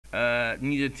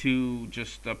needed to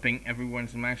just ping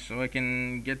everyone's match so I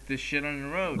can get this shit on the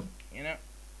road. You know,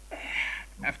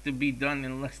 have to be done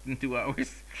in less than 2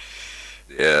 hours.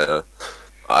 Yeah.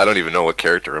 I don't even know what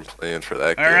character I'm playing for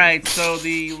that game. Alright, so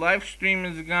the live stream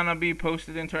is gonna be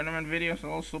posted in tournament videos,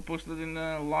 also posted in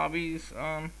the lobbies,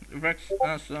 Rex,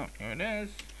 so here it is.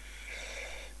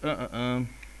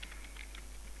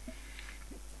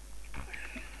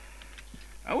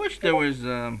 I wish there was,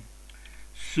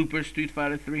 Super Street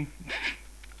Fighter 3.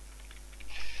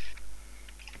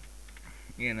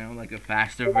 You know, like a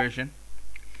faster version.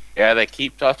 Yeah, they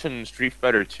keep touching Street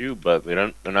Fighter 2, but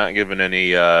they're not giving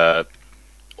any,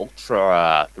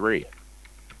 Ultra 3.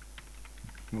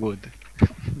 Good.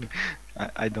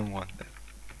 I don't want that.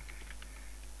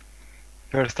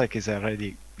 First strike is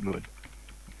already good.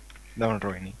 Don't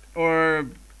ruin it. Or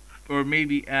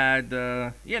maybe add,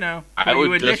 you know, I new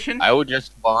would edition. I would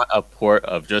just want a port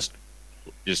of just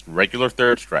regular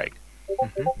Third Strike,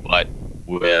 but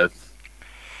with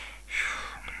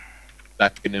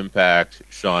second impact,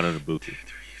 Sean and Ibuki.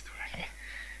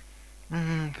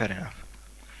 Fair enough.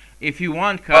 If you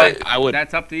want, cut, I would.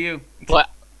 that's up to you. But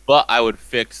I would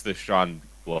fix the Sean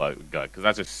blood because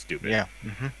that's just stupid. Yeah.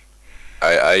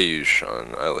 I use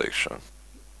Sean. I like Sean.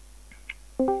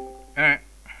 Alright.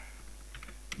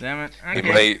 Damn it.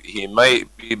 Okay. He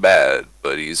might be bad,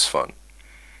 but he's fun.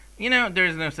 You know,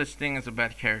 there's no such thing as a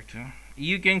bad character.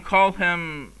 You can call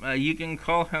him a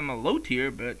low tier,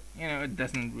 but you know it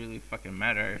doesn't really fucking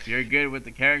matter. If you're good with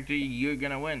the character, you're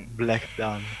gonna win. Black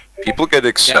Dawn. People get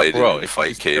excited bro, in if Fight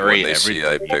he's Cade when they everything, see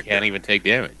I you pick can't it. even take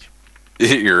damage.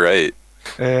 You're right.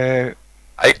 Uh,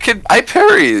 I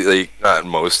parry like not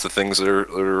most of the things that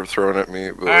are thrown at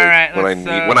me, but Alright,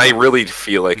 like, when I really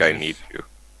feel like I need to.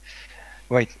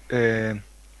 wait.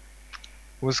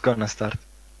 Who's gonna start?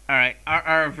 Alright,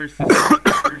 RR versus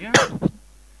yeah.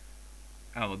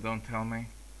 Oh, don't tell me.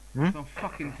 Don't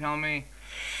fucking tell me.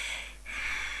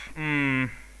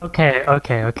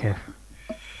 Okay.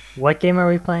 What game are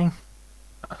we playing?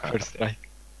 First strike.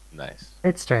 Nice.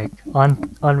 Red Strike on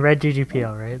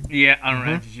Redggpo, right? Yeah, on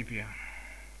GPO.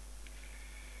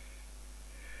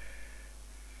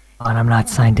 And I'm not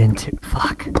signed into.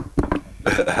 Fuck.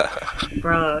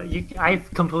 Bro, I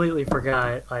completely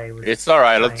forgot I was. It's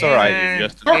alright. It's alright. And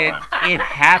Just it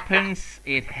happens.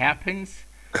 It happens.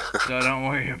 So don't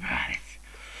worry about it.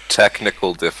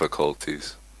 Technical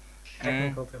difficulties.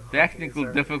 Technical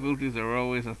difficulties are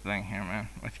always a thing here, man.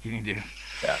 What can you do?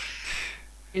 yeah.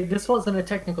 This wasn't a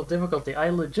technical difficulty. I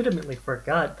legitimately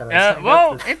forgot that I signed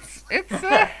Well, up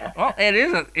well, it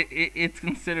is it's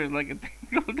considered like a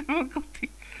technical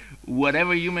difficulty.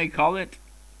 Whatever you may call it,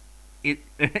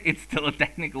 it's still a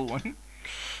technical one.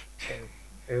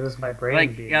 It was my brain.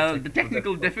 Like being the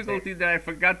technical difficulty that I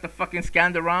forgot to fucking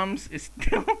scan the ROMs is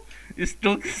still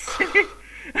considered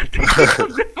a technical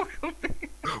difficulty.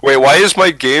 Wait, why is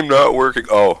my game not working?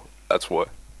 Oh, that's what.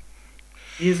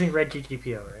 Using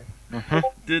Redggpo, right?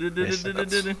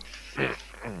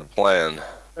 Plan.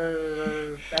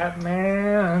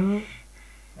 Batman.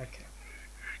 Okay.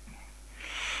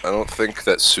 I don't think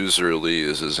that Suzer Lee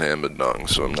is his Hamadong,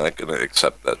 so I'm not gonna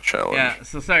accept that challenge. Yeah,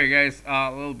 so sorry guys,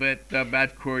 a little bit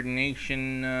bad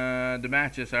coordination. The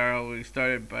matches are already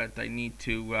started, but I need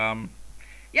to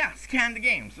scan the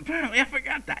games. Apparently I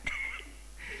forgot that.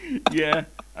 Yeah,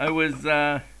 I was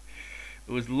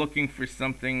looking for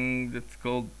something that's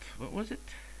called, what was it?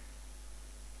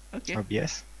 Okay.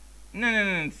 OBS? No,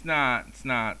 it's not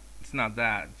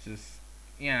that. It's just,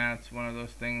 yeah, it's one of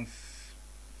those things.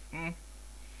 Okay.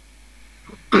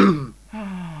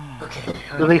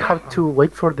 Do they have to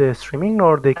wait for the streaming,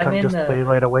 or they I'm can in just the- play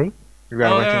right away? We are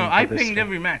Oh, waiting no, for I the pinged stream.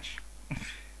 every match.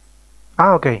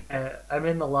 Ah, okay, I'm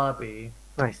in the lobby.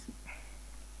 nice.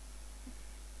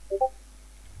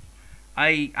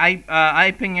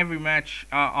 I ping every match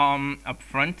up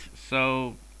front,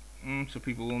 so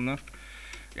people will know.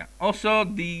 Yeah. Also,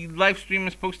 the live stream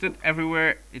is posted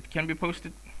everywhere it can be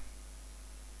posted.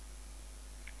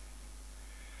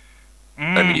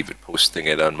 I'm even posting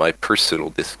it on my personal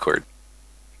Discord.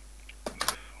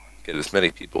 Get as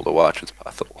many people to watch as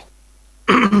possible.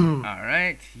 All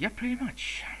right. Yeah, pretty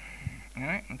much. All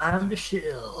right. I'm the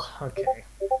shill. Okay.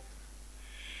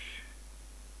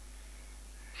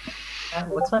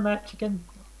 What's my match again?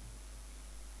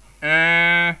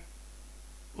 Red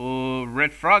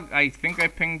Frog. I think I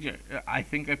pinged you.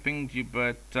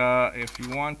 But if you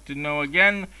want to know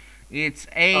again, it's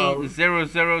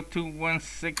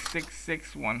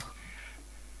A00216661.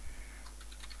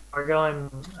 We're going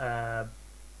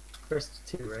first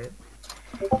two, right?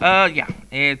 Yeah,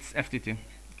 it's FT2.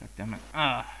 God damn it.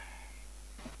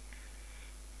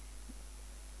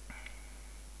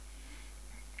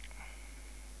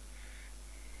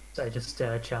 So I just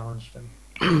challenged him.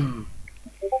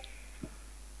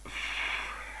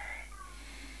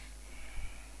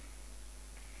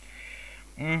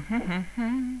 I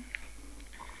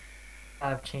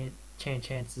have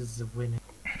chances of winning.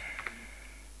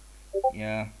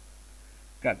 Yeah.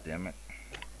 God damn it.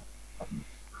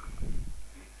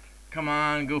 Come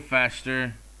on, go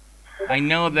faster. I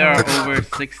know there are over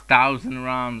 6,000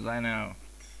 ROMs, I know.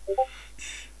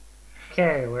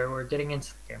 Okay, we're getting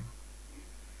into the game.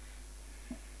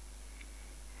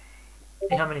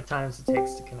 See how many times it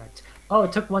takes to connect. Oh,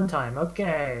 it took one time.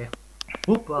 Okay.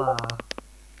 Whoopa.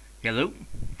 Hello?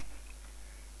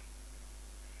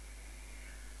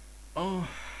 Oh.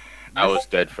 I was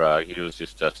dead frog. He was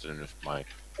just testing his mic.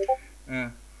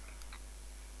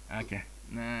 Okay.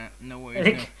 Nah, no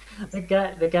worries. No.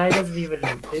 The guy doesn't even.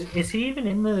 Is he even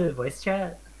in the voice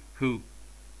chat? Who?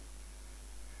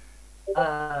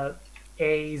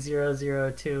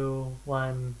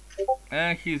 A0021.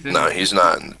 He's in. No, he's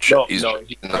not in the chat. No, He's no, not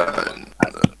in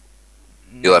the...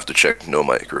 You'll have to check no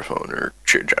microphone or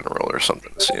cheer general or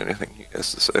something to see anything he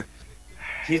has to say.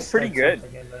 He's pretty good.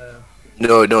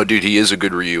 No, dude, he is a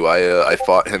good Ryu. I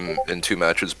fought him in 2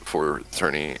 matches before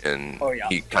Tourney, and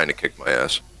he kind of kicked my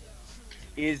ass.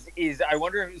 I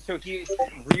wonder if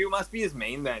Ryu must be his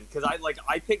main then, because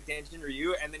I picked Danshin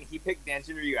Ryu and then he picked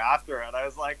Danshin Ryu after, and I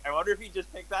was like, I wonder if he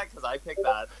just picked that because I picked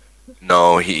that.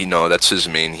 No, that's his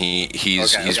main. He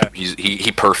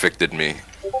perfected me.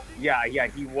 Yeah,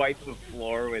 he wiped the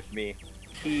floor with me.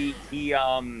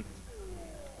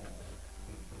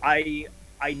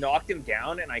 I knocked him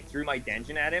down and I threw my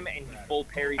Denshin at him and he full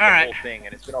parried the whole thing,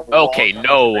 and it's been a long Okay, time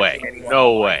no since way. I've seen anyone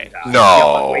No online way. do that.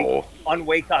 No. Yeah, on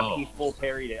Wake Up, he full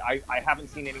parried it. I haven't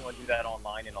seen anyone do that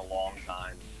online in a long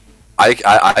time. I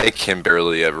can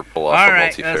barely ever pull off a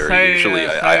multi-parry. Usually,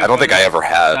 I don't think I ever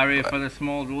have. Sorry for the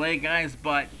small delay, guys,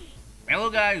 but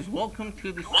hello, guys. Welcome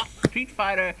to the Street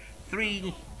Fighter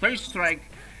 3 Third Strike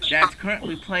that's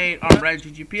currently played on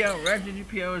Redggpo.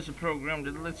 Redggpo is a program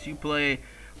that lets you play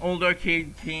old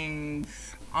arcade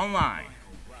games online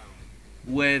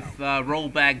with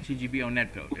rollback GGBO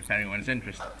netcode, if anyone's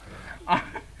interested.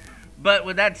 But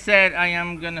with that said, I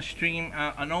am gonna stream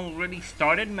an already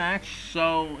started match,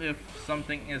 so if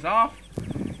something is off,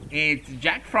 it's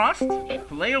Jack Frost,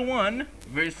 player 1,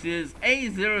 versus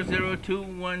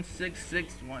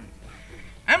A00216661.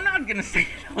 I'm not gonna say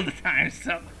it all the time,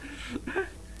 so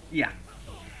yeah.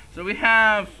 So we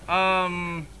have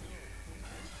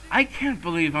I can't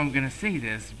believe I'm gonna say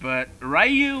this, but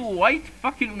Ryu White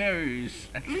fucking mirrors.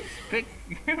 At least pick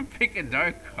pick a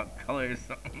dark color or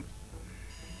something.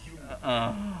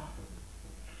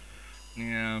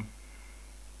 Yeah.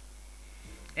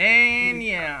 And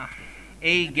yeah,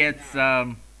 A gets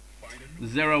 0-1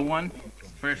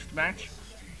 first match.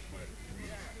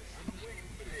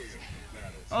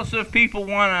 Also, if people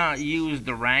wanna use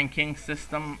the ranking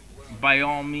system, by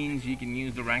all means, you can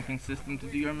use the ranking system to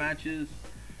do your matches.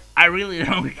 I really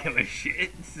don't give a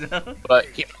shit, so...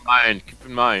 But keep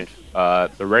in mind,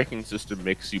 the ranking system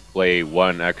makes you play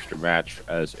 1 extra match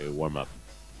as a warm-up.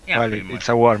 Yeah, well, pretty much. it's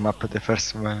a warm-up, the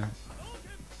first one.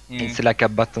 It's like a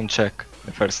button check,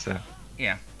 the first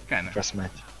yeah, kinda. first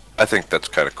match. I think that's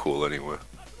kind of cool anyway.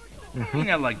 You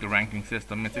know, like the ranking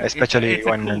system. Especially it's a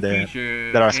when cool there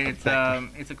feature. are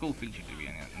It's a cool feature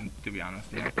to be honest.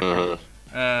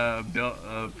 Yeah.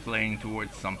 Playing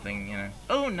towards something, you know.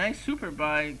 Oh, nice super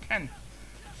by Ken.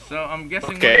 So I'm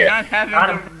guessing we're not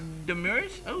having the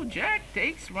mirrors. Oh, Jack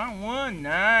takes round 1.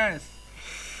 Nice.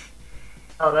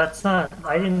 Oh, that's not.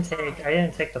 I didn't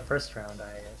take the first round.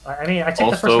 I mean, I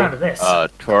took the first round of this.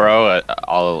 Toro,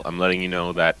 I'm letting you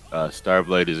know that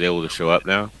Starblade is able to show up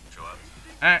now.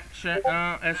 Sure.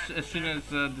 As soon as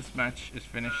this match is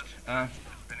finished.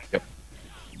 Yep.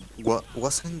 What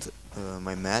wasn't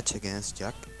my match against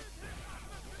Jack?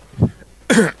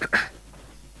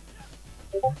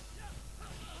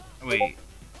 Wait.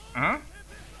 Huh?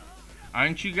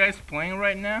 Aren't you guys playing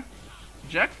right now,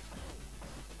 Jack?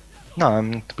 No,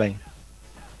 I'm not playing.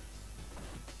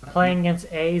 Playing against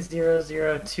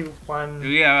A0021.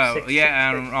 Yeah.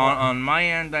 On my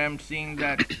end, I am seeing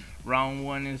that round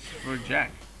 1 is for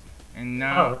Jack, and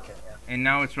now, okay, yeah. and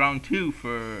now it's round 2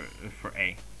 for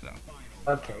A. So.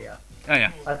 Okay, yeah. Oh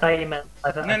yeah. I thought you meant.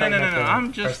 No.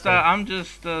 I'm just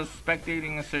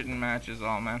spectating a certain match is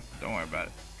all, man. Don't worry about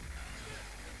it.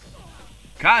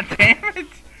 God damn it!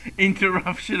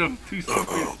 Interruption of 2 seconds.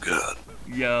 Oh god.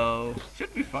 Yo,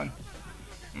 should be fun.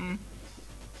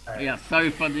 Yeah,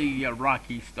 sorry for the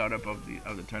rocky startup of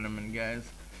the tournament, guys.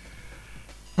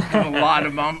 I have a lot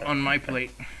on my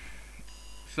plate.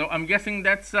 So I'm guessing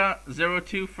that's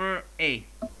 0-2 for A.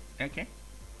 Okay.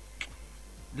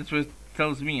 That's what it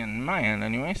tells me on my end,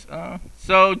 anyways.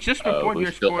 So just report we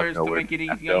your still have scores to nowhere make it to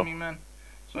easy go. on me, man.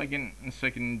 So I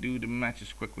can do the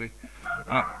matches quickly.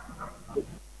 All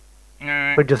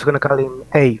right. We're just gonna call him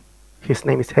Hey. His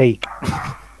name is Hey.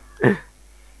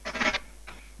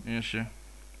 Yeah, sure.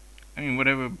 I mean,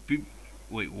 whatever.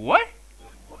 Wait, what?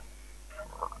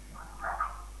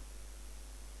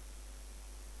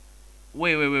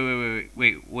 Wait,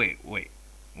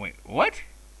 what?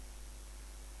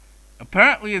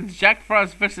 Apparently it's Jack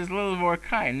Frost versus Lilivor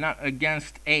Kai, not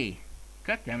against A.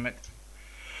 God damn it.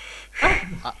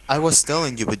 I was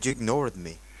telling you, but you ignored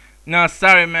me. No,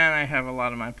 sorry, man. I have a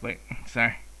lot on my plate.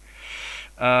 Sorry.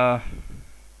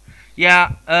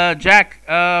 Yeah, Jack,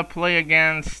 play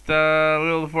against,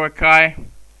 Lilivor Kai.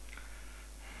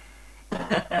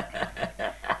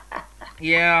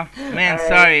 Yeah, man, Alright,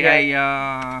 sorry,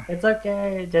 yeah. It's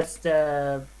okay, just,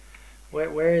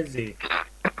 where is he?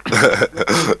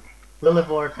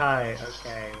 Lilivor Kai,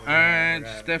 okay. Alright,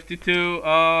 just FT2,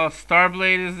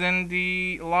 Starblade is in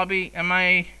the lobby. Am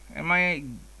I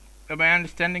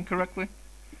understanding correctly?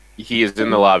 He is in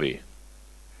the lobby.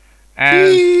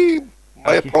 And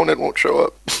My opponent won't show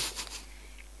up.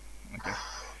 okay.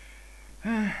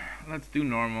 Let's do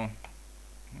normal.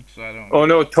 So I don't. Oh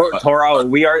no, Toro,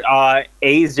 we are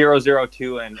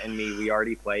A002 and me. We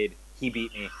already played. He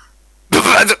beat me.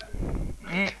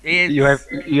 You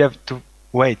have to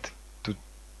wait to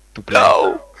play.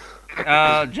 No.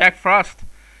 Jack Frost.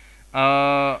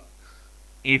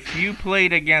 If you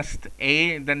played against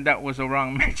A, then that was a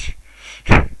wrong match.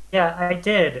 Yeah, I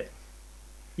did.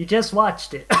 You just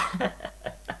watched it.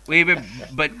 Wait,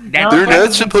 but You're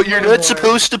not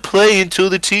supposed to play until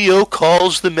the TO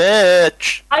calls the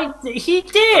match. He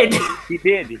did. He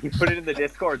did. He put it in the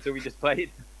Discord, so we just played.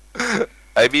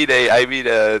 I mean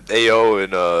AO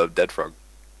and Dead Frog.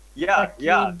 Yeah,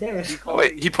 yeah.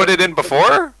 Wait, he put it in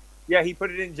before? Yeah, he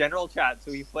put it in general chat,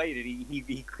 so he played it.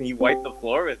 He wiped the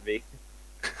floor with me.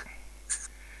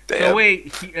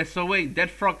 Damn. So wait,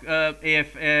 Dead Frog.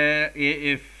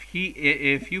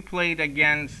 If you played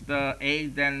against A,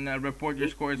 then report your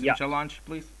scores in challenge,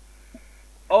 please.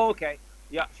 Oh, okay.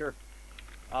 Yeah, sure.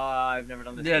 I've never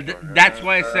done this. Yeah, before. that's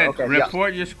why I said okay,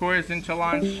 report your scores in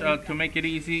challenge to make it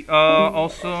easy.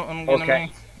 Also, I'm gonna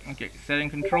okay, setting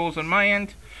controls on my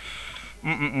end.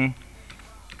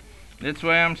 That's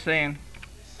why I'm saying.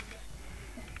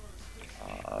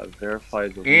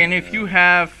 Verified. And if you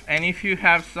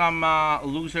have some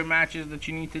loser matches that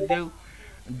you need to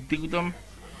do them.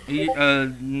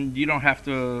 You don't have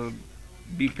to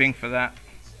be pinged for that.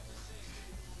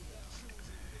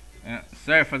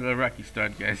 Sorry for the rocky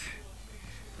start, guys.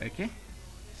 Okay.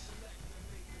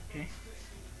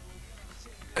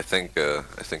 I think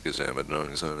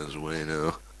Azamadong is on his way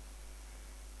now.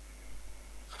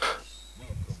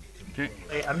 Okay.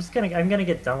 Wait, I'm gonna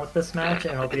get done with this match,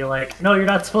 and I'll be like, no, you're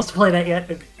not supposed to play that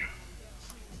yet.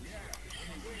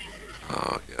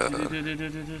 Oh god.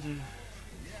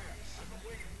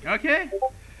 Okay.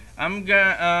 I'm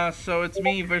gonna. So it's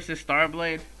me versus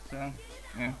Starblade. So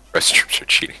yeah. Restrooms are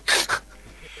cheating.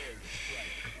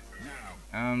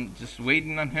 Just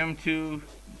waiting on him to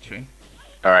train.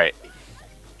 All right.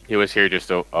 He was here just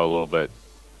a little bit.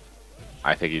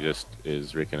 I think he just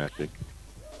is reconnecting.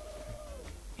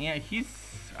 Yeah,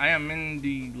 I am in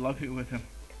the lobby with him.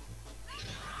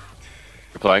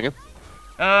 You're playing him?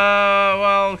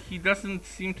 Well, he doesn't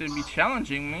seem to be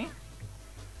challenging me.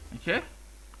 Okay.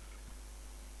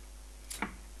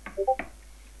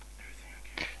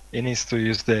 He needs to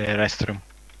use the restroom.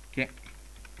 Okay.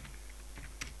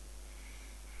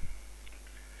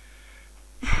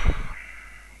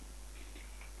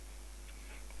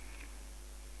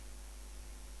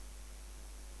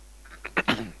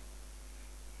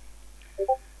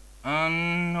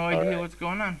 No idea what's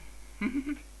going on.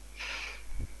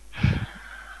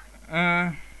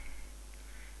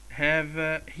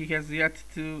 He has yet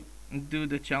to do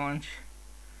the challenge.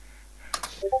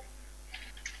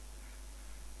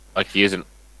 Like he isn't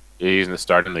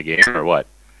starting the game or what?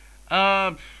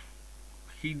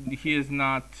 He is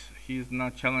not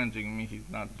challenging me. He's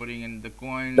not putting in the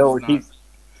coins. No, he's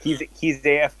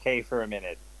AFK for a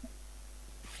minute.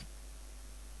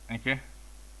 Okay.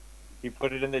 He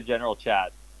put it in the general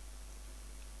chat.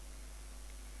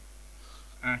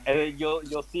 And then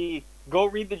you'll see. Go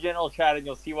read the general chat, and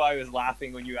you'll see why I was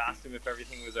laughing when you asked him if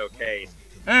everything was okay.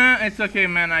 It's okay,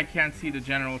 man. I can't see the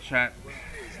general chat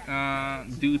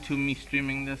due to me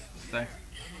streaming this. So.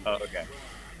 Oh, okay.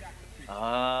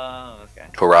 Okay.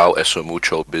 Corral es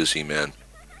mucho busy, man.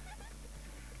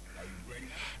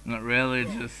 Not really,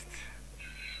 just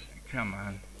come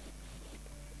on.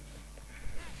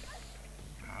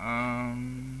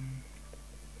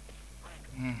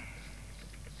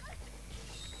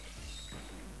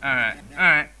 Alright,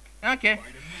 alright. Okay.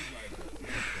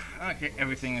 Okay,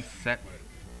 everything is set.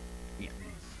 Yeah.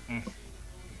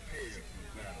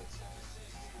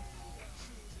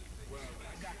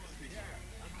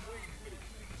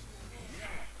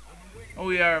 Oh,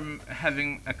 we are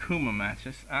having Akuma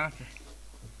matches. Okay.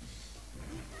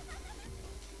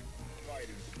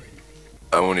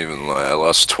 I won't even lie. I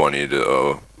lost 20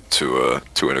 to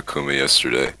an Akuma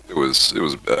yesterday. It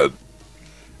was bad.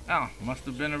 Oh, must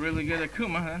have been a really good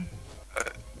Akuma then.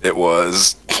 It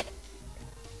was.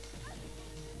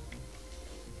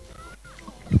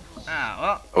 Ah,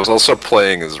 well. I was also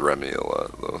playing as Remy a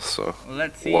lot though, so.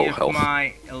 Let's see low if health.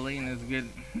 my Elena's good.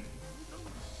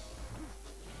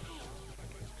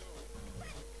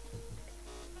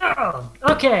 Oh,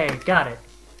 okay, got it.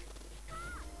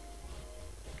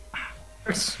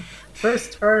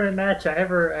 First tournament match I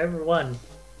ever won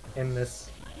in this.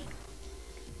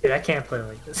 Dude, I can't play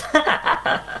like this.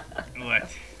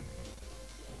 What?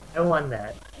 I won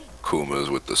that. Kuma's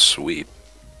with the sweep.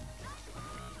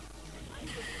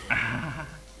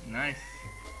 Nice.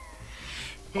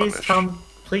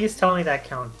 Please tell me that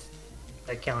counted.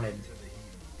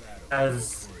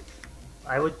 Because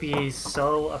I would be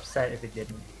so upset if it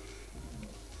didn't.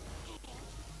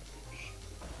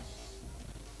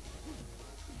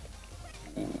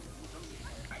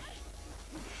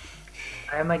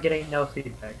 Why am I getting no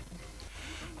feedback?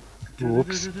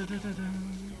 Whoops.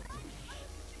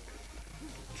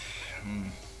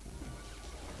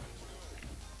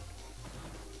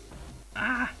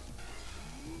 Ah!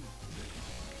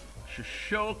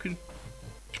 Shoken.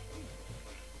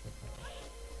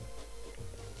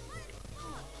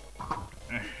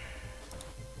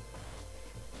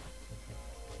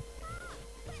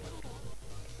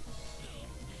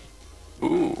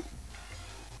 Ooh.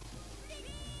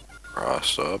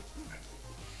 Cross up.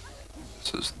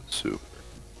 This is the super.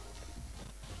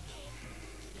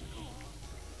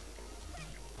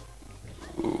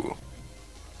 Ooh.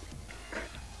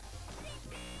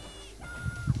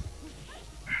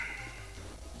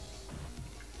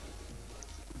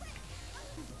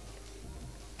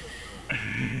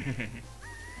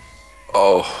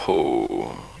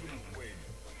 Oh.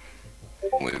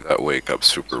 Only that wake up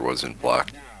super wasn't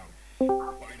blocked.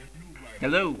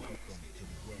 Hello.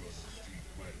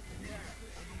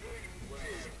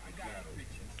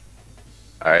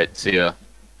 Alright, see ya.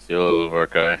 See you, little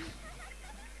work guy.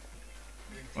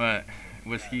 What?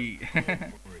 Was he?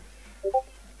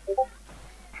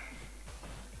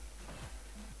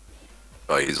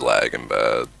 Oh, he's lagging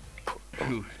bad.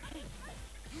 Who?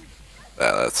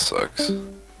 That sucks.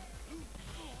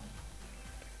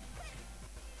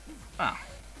 Oh.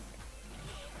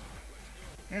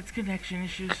 It's connection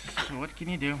issues, so what can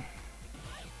you do?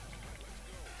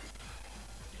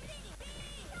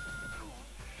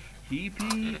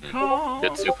 TP call.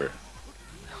 Good super.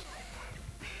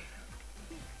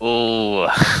 Oh.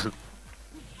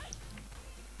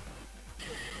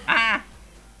 Ah!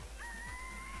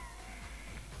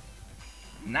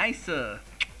 Nicer.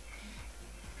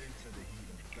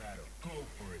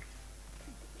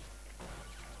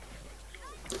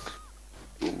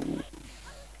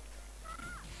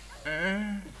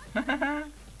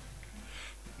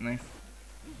 Nice.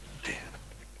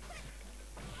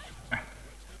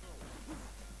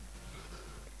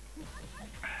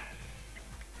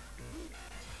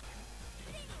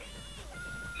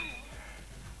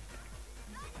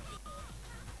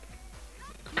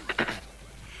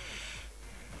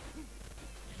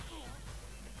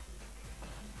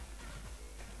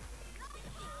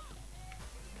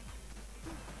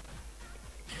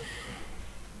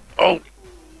 Oh.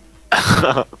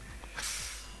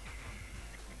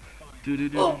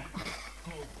 Do.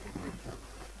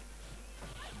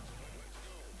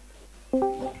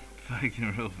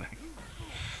 Fucking roll back.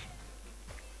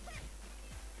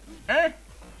 Eh?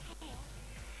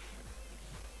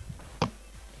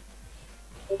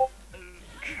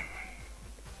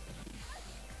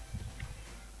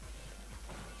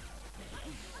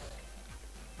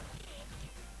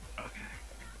 Okay.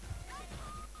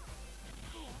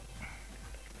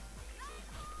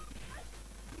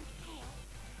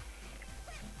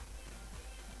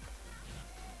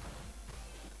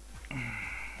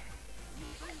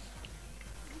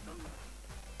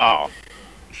 Oh.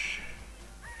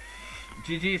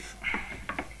 GG's.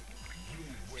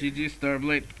 GG's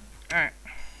Starblade. Alright.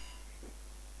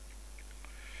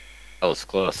 That was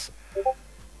close.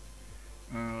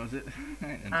 Was it?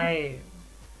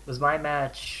 Was my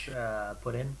match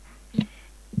put in?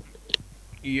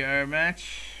 Your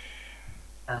match?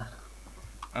 Uh,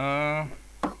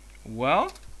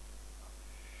 Well?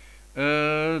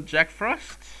 Jack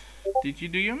Frost? Did you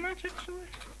do your match actually?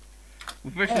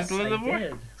 Versus Yes, I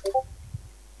Lillivore?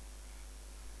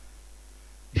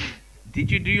 did.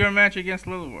 Did you do your match against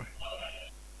Lillivore?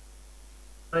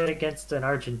 Played against an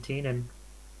Argentinian,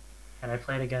 and I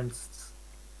played against.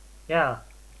 Yeah.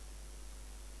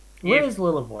 Where is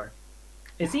Lillivore?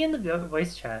 Is he in the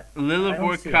voice chat? I don't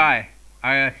Lillivore see him. Kai.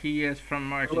 He is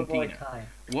from Argentina. Lillivore Kai.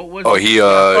 What was Oh, it?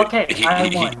 Okay, I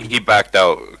won. he backed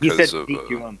out He said because of.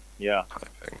 DQ him. Yeah.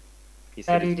 He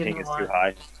Said said he his didn't ping is want- too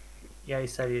high. Yeah, he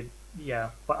said he. Yeah,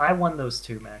 but I won those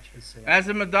 2 matches. So yeah.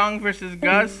 Azimadong versus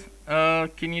Guz.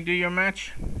 Can you do your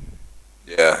match?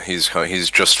 Yeah, he's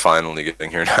just finally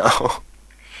getting here now.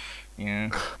 Yeah.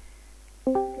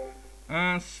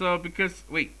 So because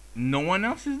wait, no one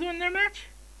else is doing their match?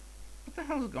 What the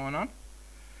hell is going on?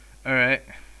 All right.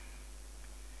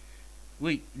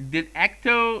 Wait, did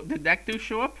Ecto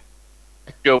show up?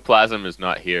 Ectoplasm is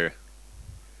not here.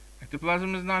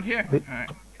 Ectoplasm is not here. Wait. All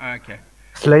right. Okay.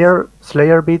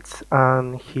 Slayer Beats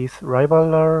and his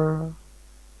rival are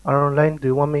online. Do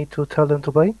you want me to tell them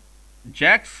to play?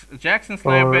 Jackson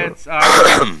Slayer Or- Bits are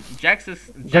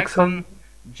Jackson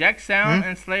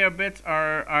and Slayer Bits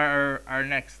are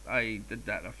next. I did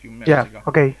that a few minutes Yeah. ago.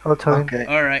 Okay, I'll tell him. Okay.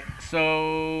 All right.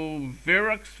 So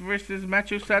Virox versus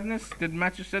Macho Sadness. Did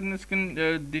Macho Sadness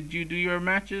did you do your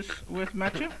matches with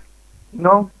Macho?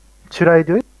 No, should I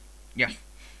do it? Yes.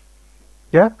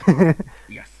 Yeah.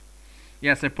 Yes.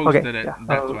 Yes, I posted Okay, it. yeah,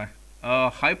 That's I'll- why.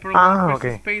 Hyper versus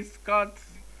okay. Space Gods.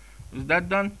 Was that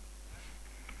done?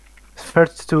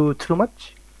 First too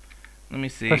much. Let me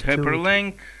see. First two-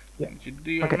 Hyperlink. yeah. Did you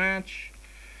do your Okay. match?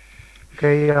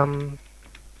 Okay.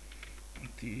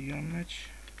 Do your match.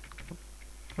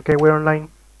 Okay, we're online.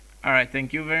 All right.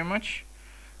 Thank you very much.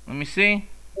 Let me see.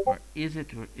 Or is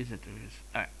it? Or is it? Or is?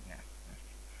 Alright.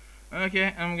 Yeah.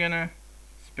 Okay. I'm gonna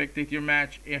spectate your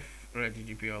match if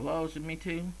Redggpo allows me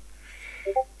to.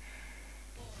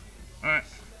 All right.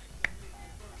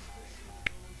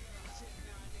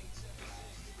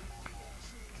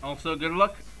 Also, good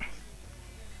luck.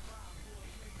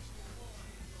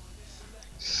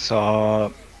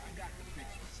 So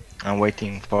I'm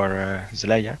waiting for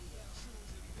Slayer.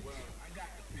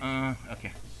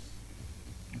 Okay.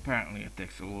 Apparently it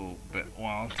takes a little bit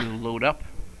while to load up.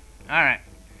 Alright.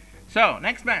 So,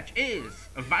 next match is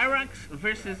Virox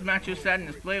versus Macho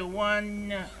Sadness Player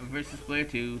 1 versus Player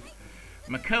 2.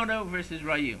 Makoto versus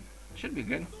Ryu. Should be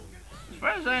good. As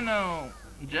far as I know,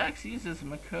 Jax uses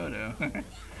Makoto.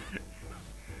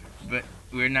 But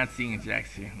we're not seeing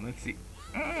Jax here. Let's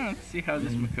see how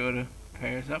this Makoto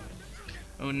pairs up.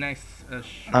 Oh, nice.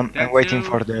 I'm waiting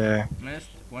for the Missed.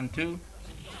 1-2.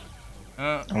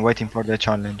 I'm waiting for the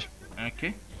challenge.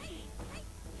 Okay.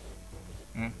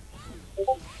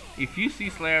 If you see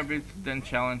Slayer Bits, then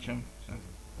challenge him. So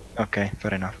Okay,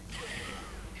 fair enough.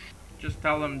 just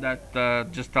tell him that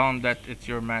it's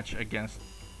your match against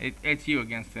it's you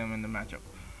against him in the matchup.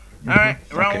 All right,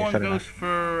 round Okay, 1 fair goes enough.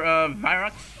 for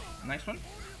Virox. Nice one.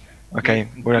 Okay,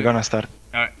 we're good. gonna start.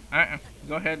 All right.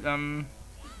 Go ahead.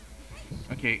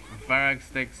 Okay,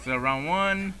 Virox takes round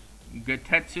 1. Good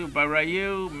Tetsu by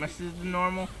Ryu, misses the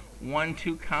normal.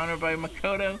 1-2 counter by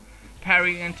Makoto.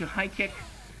 Parry into high kick.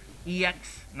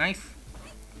 EX, nice.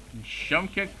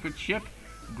 Jump kick for Chip.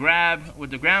 Grab with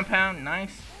the ground pound,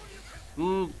 nice.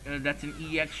 Ooh, that's an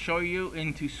EX Shoryu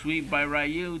into sweep by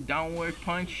Ryu. Downward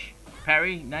punch.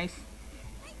 Parry, nice.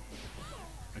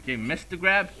 Okay, missed the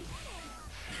grab.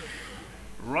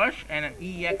 Rush and an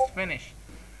EX finish.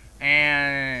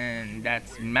 And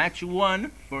that's match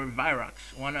 1 for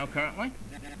Virox. 1-0 currently.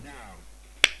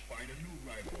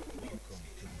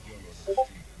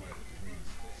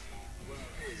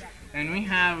 And we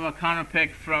have a counter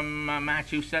pick from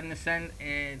Machu Sednesen.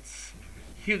 It's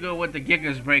Hugo with the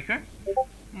Gigas Breaker.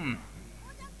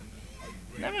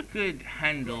 Never could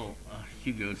handle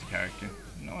Hugo's character.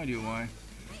 No idea why.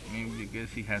 Maybe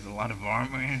because he has a lot of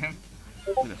armor in him.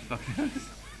 Who the fuck knows?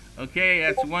 Okay,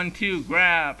 that's 1-2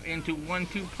 grab into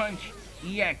 1-2 punch.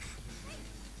 EX.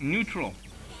 Neutral.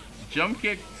 Jump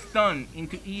kick stun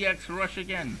into EX rush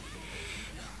again.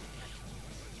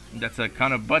 That's a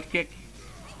kind of butt kick.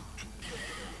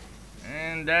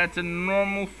 And that's a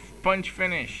normal punch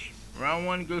finish. Round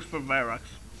 1 goes for Virox.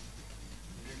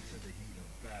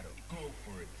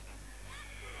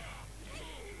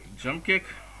 Jump kick.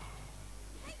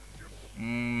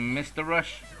 Missed the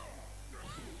rush.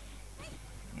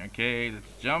 Okay, that's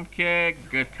jump kick.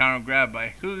 Good counter grab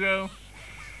by Hugo.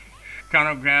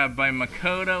 Counter grab by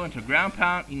Makoto into ground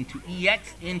pound, into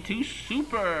EX, into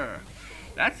super.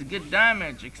 That's good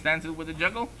damage. Extends it with a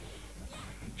juggle.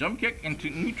 Jump kick into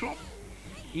neutral.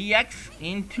 EX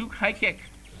into high kick.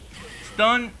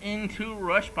 stun into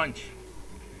Rush Punch.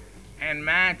 And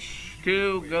match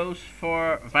 2 goes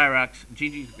for Virox.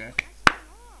 GG's, guys.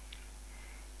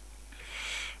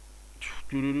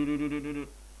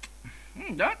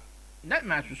 That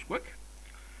match was quick.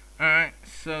 Alright,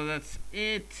 so that's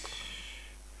it.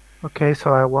 Okay,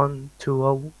 so I won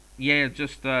 2-0. Yeah,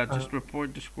 just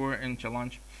report the score in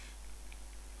challenge.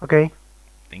 Okay.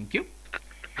 Thank you.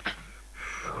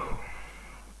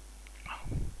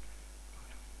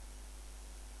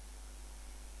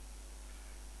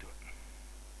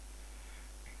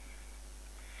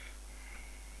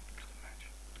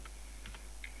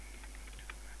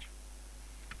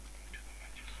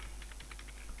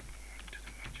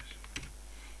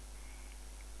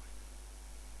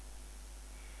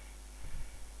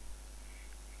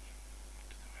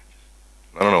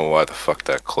 I don't know why the fuck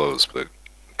that closed, but it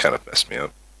kind of messed me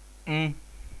up.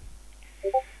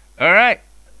 Alright,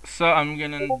 so I'm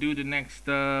gonna do the next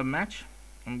match.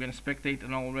 I'm gonna spectate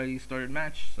an already started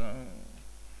match, so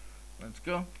let's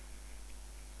go.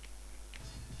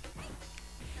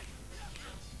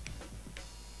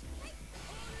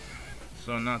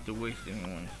 So not to waste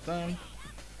anyone's time.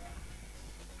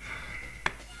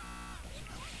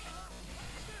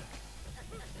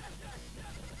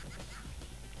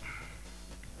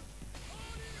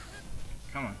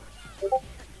 Come on.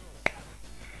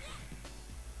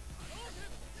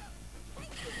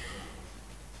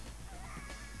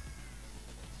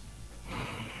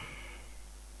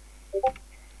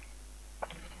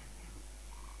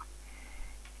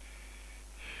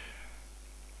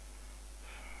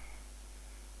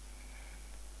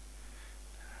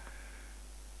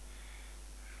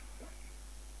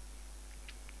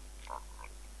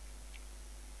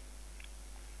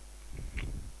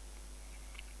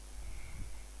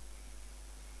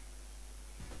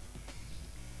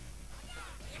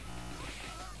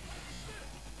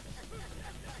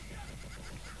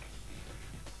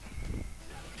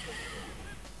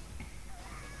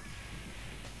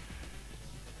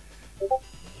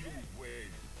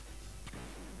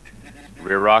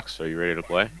 Rear Rocks, are you ready to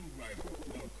play?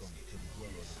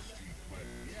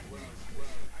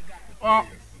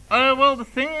 Well, the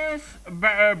thing is,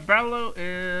 Barlow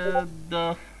is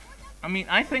the. I mean,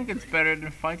 I think it's better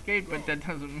than Fightgate, but that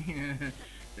doesn't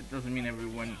mean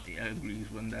everyone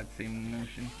agrees with that same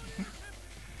notion.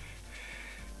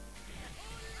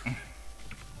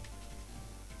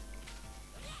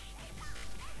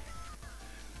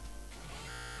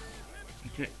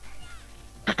 Okay.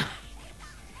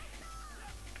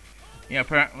 Yeah,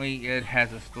 apparently it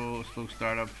has a slow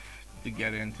startup to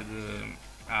get into the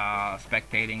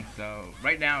spectating. So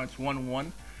right now it's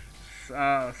 1-1.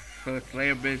 So it's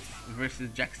Layerbits versus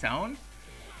Jackson.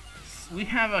 We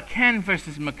have a Ken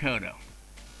versus Makoto,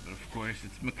 but of course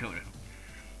it's Makoto.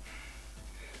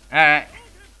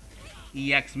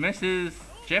 EX misses.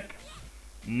 Chip.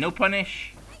 No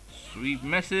punish. Sweep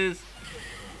misses.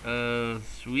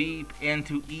 Sweep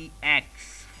into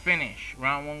EX. Finish.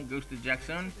 Round 1 goes to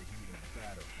Jackson.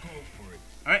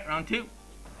 Alright, round 2.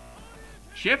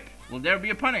 Chip. Will there be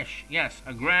a punish? Yes.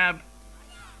 A grab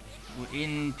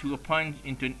into a punch,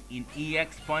 into an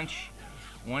EX punch.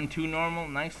 1-2 normal.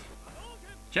 Nice.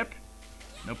 Chip.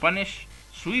 No punish.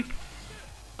 Sweep.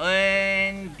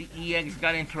 And the EX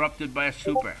got interrupted by a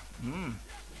super.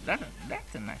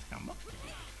 That's a nice combo.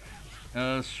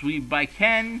 Sweep by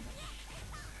Ken.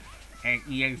 And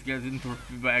EX gets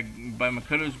interrupted by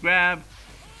Makoto's grab.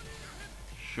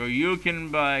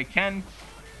 Shoryuken by Ken.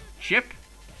 Chip.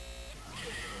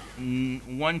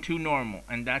 1-2 normal.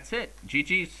 And that's it.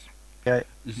 GG's. Yeah.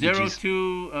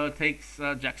 0-2 takes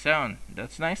Jackson.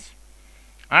 That's nice.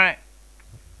 Alright.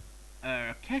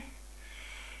 Okay.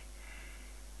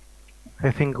 I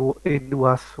think it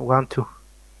was 1-2.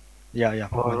 Yeah. Yeah.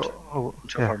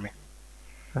 For me.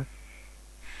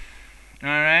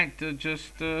 Alright,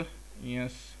 just,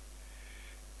 yes.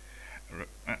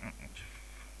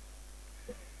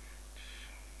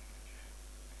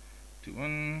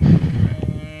 2-1.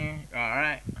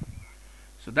 Alright.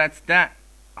 So that's that.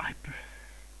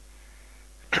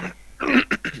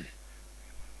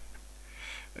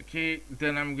 Okay,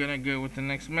 then I'm gonna go with the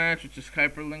next match, which is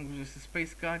Hyperlink versus the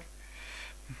Space God.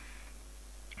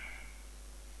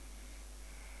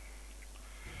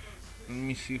 Let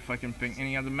me see if I can pick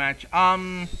any other match.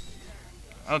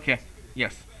 Okay,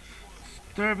 yes.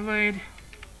 Starblade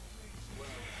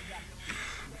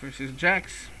versus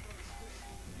Jax.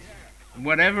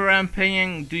 Whatever I'm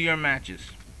paying, do your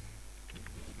matches.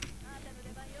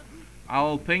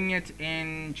 I'll ping it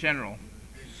in general.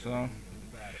 So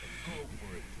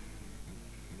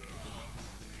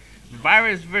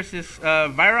Virus versus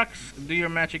Virox, do your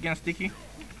match against Dicky.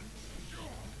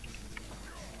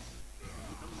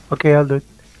 Okay, I'll do it.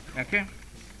 Okay.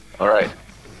 All right.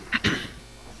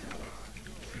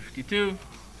 52.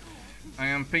 I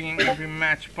am picking every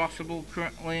match possible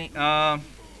currently.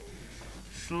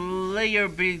 Slayer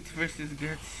Beats versus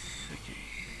Guts. Okay.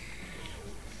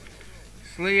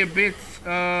 Slayer Bits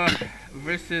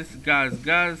versus Gaz.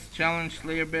 Gaz challenge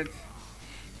Slayer Bits.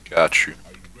 Got you.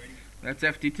 That's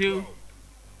FT2.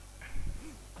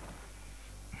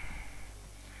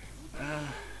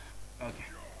 Okay.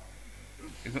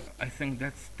 I think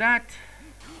that's that.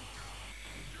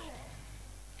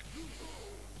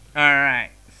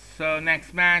 Alright. So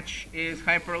next match is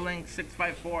Hyperlink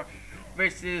 654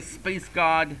 versus Space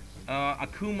God.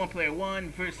 Akuma player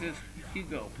 1 versus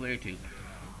Hugo player 2.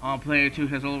 Player 2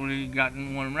 has already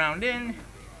gotten one round in.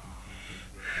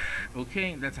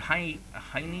 Okay, that's a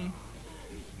Heine.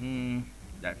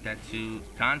 That's to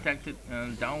contacted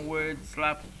downward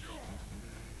slap.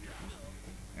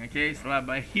 Okay, slap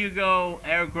by Hugo,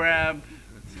 air grab.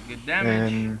 That's a good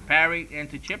damage. Parry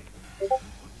into chip.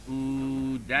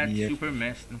 Ooh, that super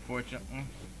missed, unfortunately.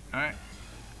 Alright.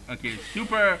 Okay,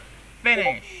 super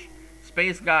finish.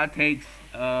 Space God takes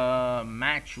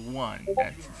match 1.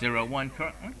 That's 0-1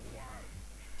 currently.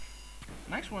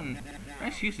 Nice one.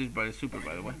 Nice usage by the super,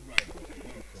 by the way.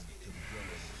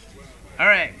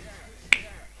 Alright.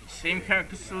 Same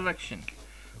character selection.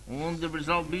 Will the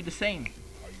result be the same?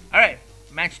 Alright.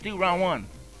 Match 2, round 1.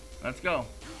 Let's go.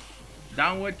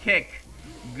 Downward kick.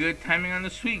 Good timing on the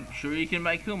sweep. Shuriken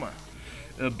by Kuma.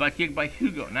 Butt kick by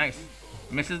Hugo. Nice.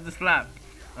 Misses the slap.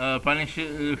 Kuma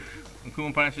punishes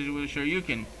it with a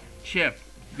Shoryuken. Chip.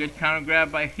 Good counter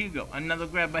grab by Hugo. Another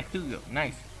grab by Hugo.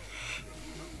 Nice.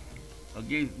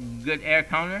 Okay, good air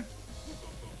counter.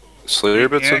 Slayer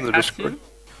Bits in the Discord.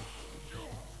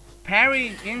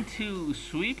 Parry into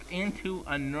sweep into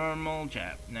a normal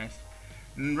jab. Nice.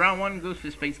 And round 1 goes for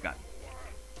Space God.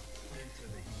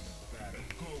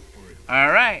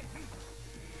 Alright.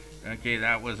 Okay,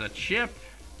 that was a chip.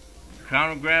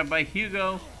 Counter grab by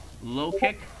Hugo. Low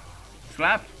kick.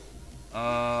 Slap.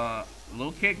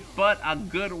 Low kick, but a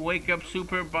good wake up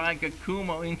super by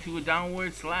Akuma into a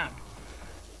downward slap.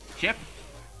 Chip.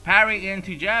 Parry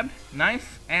into jab.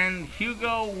 Nice. And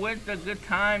Hugo with the good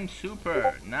time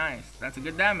super. Nice. That's a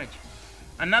good damage.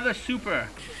 Another super.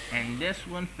 And this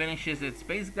one finishes it.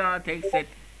 Space God takes it.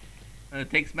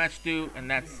 Takes match 2. And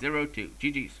that's 0-2.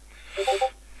 GG's.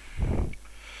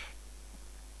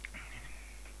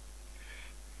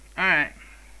 Alright.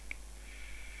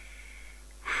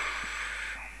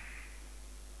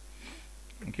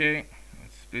 Okay.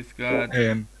 Space God.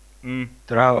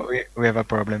 Now we have a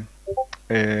problem.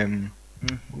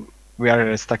 We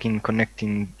are stuck in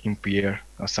connecting in peer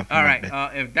or something like that.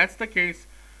 Alright, if that's the case,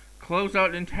 close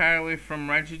out entirely from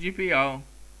Redggpo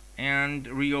and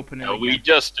reopen it again. We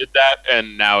just did that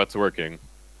and now it's working.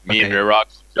 Me and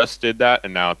Rayrox just did that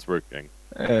and now it's working.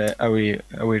 I will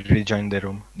rejoin the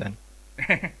room then.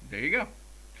 There you go.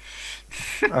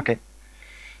 Okay.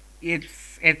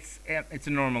 It's a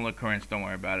normal occurrence, don't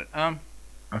worry about it.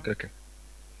 Okay.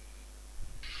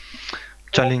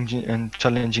 Challenging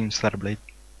Starblade.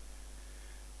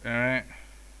 Alright.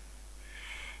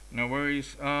 No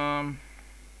worries.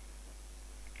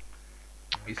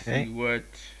 Okay. See what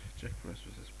Jack Frost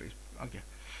was a space. Okay.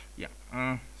 Yeah.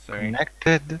 Sorry.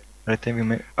 Connected. Okay,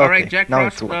 alright, Jack now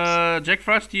Frost. Jack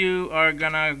Frost, you are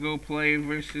gonna go play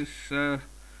versus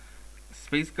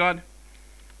Space God.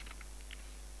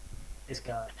 Space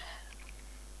God.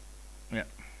 Yeah.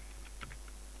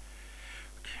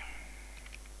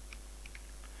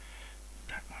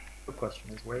 The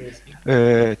question is, where is he?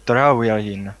 Tora, we are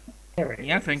in.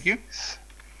 Yeah, thank you.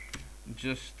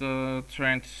 Just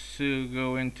trying to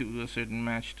go into a certain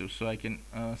match too, so I can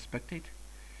spectate.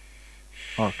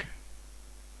 Okay.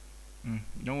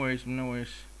 No worries, no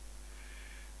worries.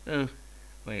 Oh,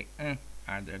 wait.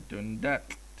 Are they doing that?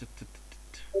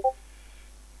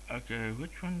 Okay,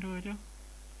 which one do I do?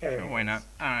 Sure, why not?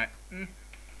 Alright.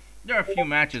 There are a few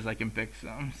matches I can pick, so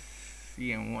I'm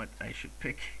seeing what I should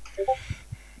pick.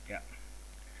 Yeah.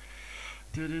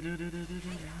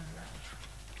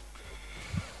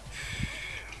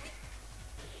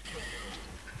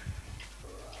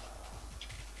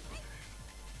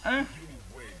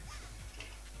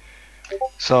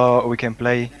 So we can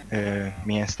play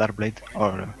me and Starblade,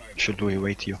 or should we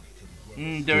wait you?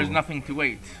 There is nothing to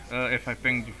wait. If I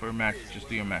pinged you for a match, just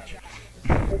do your match.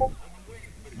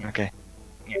 Okay.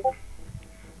 Yeah.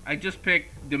 I just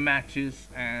picked the matches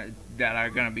that are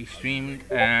gonna be streamed,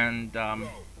 and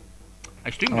I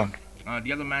streamed them.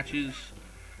 The other matches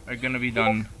are gonna be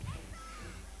done.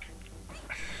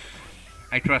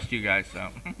 I trust you guys, so.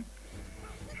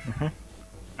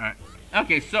 Alright.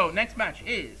 Okay, so next match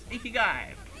is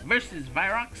Ikigai versus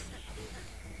Virox.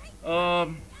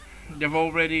 They've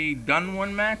already done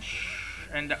one match,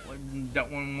 and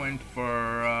that one went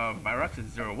for Virox at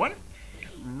 0-1.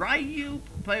 Ryu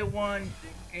player 1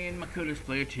 and Makoto's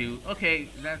player 2. Okay,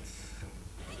 that's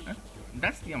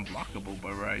the unblockable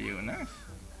by Ryu. Nice.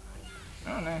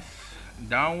 Oh, nice.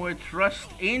 Downward thrust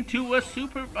into a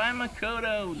super by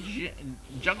Makoto.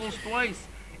 Juggles twice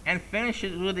and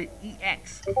finishes with an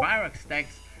EX. Virox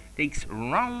takes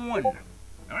round 1.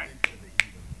 Alright.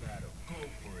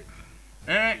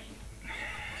 Alright.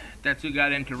 Tetsu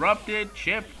got interrupted.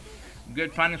 Chip.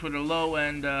 Good punish with a low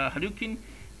and Hadouken.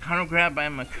 Counter grab by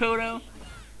Makoto.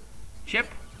 Chip.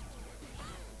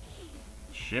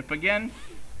 Chip again.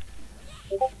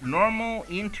 Normal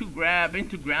into grab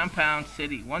into ground pound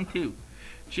city. 1-2.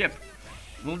 Chip.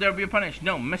 Will there be a punish?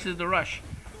 No. Misses the rush.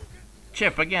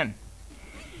 Chip again.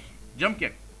 Jump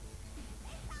kick.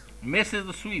 Misses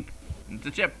the sweep. It's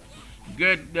a chip.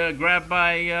 Good grab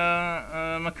by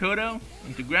Makoto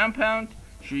into ground pound.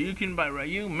 Shoryuken by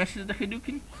Ryu. Misses the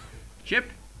Hadouken. Chip.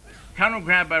 Counter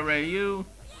grab by Ryu.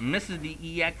 Misses the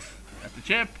EX. That's the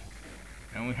chip.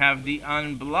 And we have the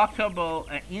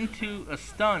unblockable into a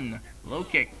stun. Low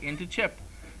kick into chip.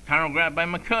 Counter grab by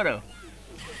Makoto.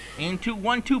 Into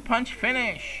 1-2 punch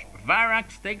finish.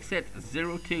 Virox takes it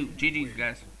 0-2. GG's,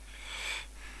 guys.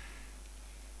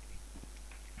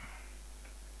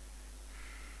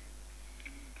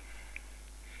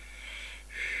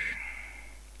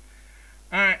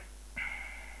 Alright.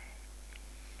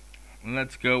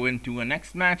 Let's go into a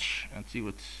next match. Let's see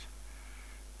what's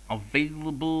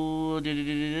available.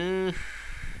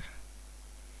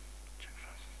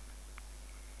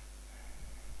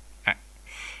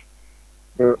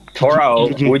 Toro,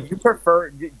 would you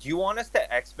prefer? Do you want us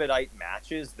to expedite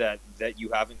matches that you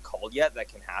haven't called yet that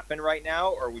can happen right now,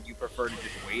 or would you prefer to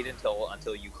just wait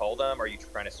until you call them? Are you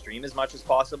trying to stream as much as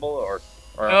possible, or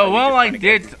well, I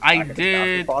did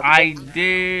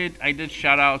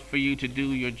shout out for you to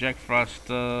do your Jack Frost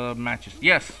matches.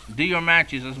 Yes, do your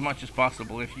matches as much as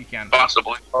possible if you can.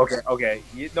 Possibly. Okay.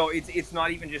 No, it's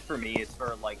not even just for me. It's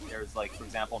for like there's like for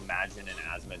example, Majin and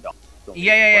Asmodon.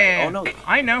 Yeah. Oh no.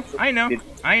 I know.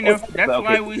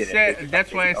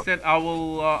 That's why I said I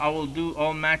will do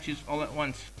all matches all at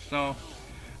once. So,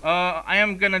 I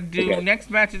am gonna do next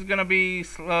match is gonna be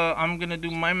I'm gonna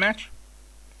do my match.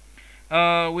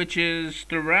 Which is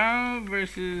Turnout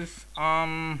versus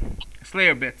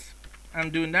Slayer Bits. I'm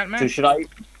doing that match. So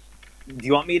do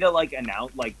you want me to like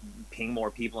announce, like ping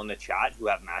more people in the chat who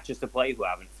have matches to play who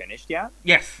haven't finished yet?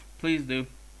 Yes, please do.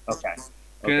 Okay.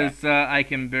 Because I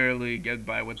can barely get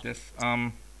by with this.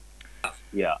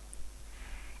 Yeah.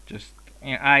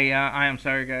 I am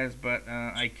sorry, guys, but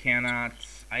I cannot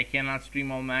stream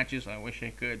all matches. I wish I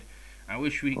could. I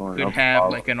wish we could have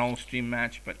like an all stream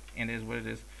match, but it is what it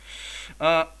is.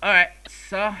 Alright,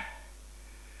 so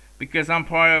because I'm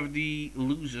part of the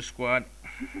loser squad.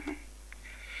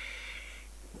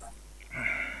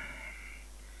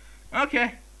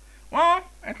 Okay. Well,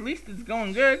 at least it's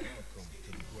going good.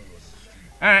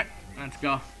 Alright, let's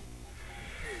go.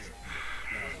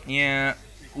 Yeah,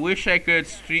 wish I could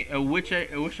stream wish I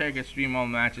could stream all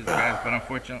matches, guys, but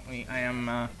unfortunately I'm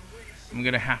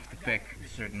gonna have to pick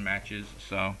certain matches,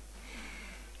 so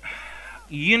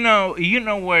you know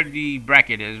where the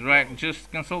bracket is, right?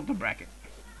 Just consult the bracket.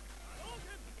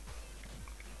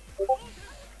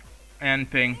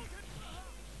 And ping.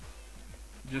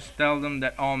 Just tell them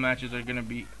that all matches are gonna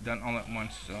be done all at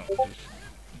once, so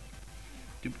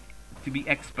just to be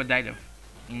expeditive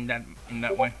in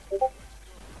that way.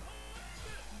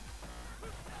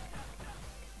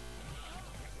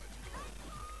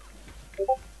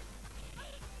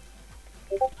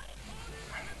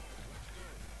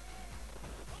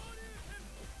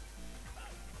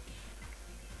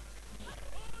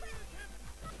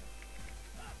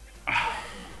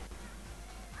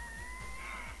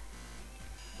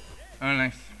 Oh,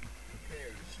 nice.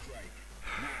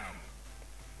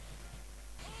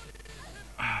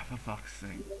 For fuck's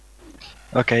sake.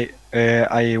 Okay,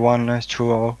 I won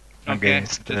 2-0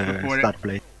 against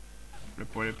Starblade.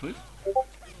 Report it, please.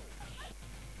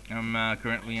 I'm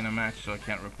currently in a match, so I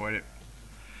can't report it.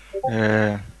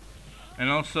 And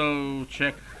also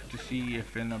check to see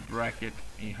if in a bracket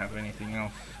you have anything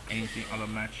else, anything other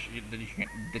match that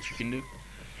you can do,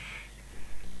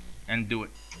 and do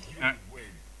it. Alright.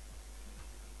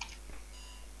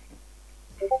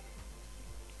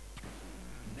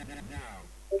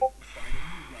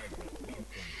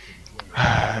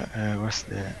 What's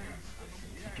the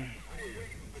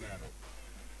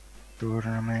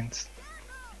tournaments?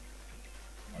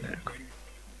 There you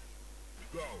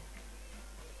go.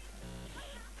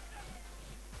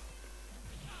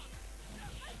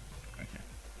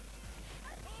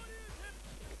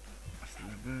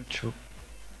 good. True.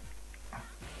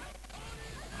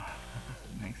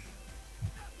 Nice.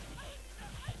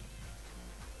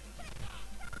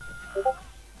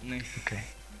 Nice. Okay.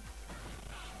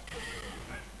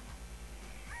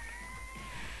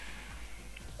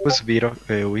 Who's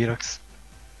Virox?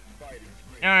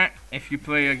 Alright, if you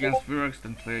play against Virox,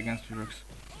 then play against Virox.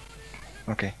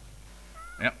 Okay.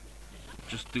 Yep.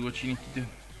 Just do what you need to do.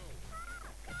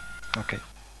 Okay.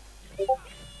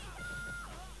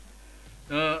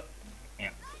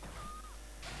 Yeah.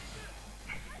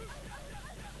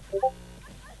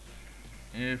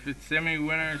 If it's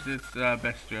semi-winners, it's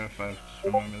best 3 out of 5. Just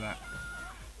remember that.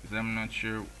 Because I'm not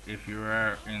sure if you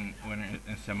are in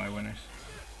semi-winners.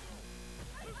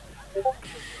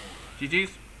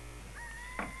 GG's.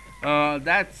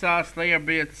 That's Slayer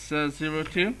Beats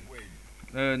 0-2.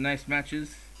 Nice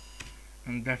matches.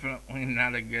 I'm definitely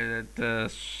not a good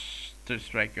at third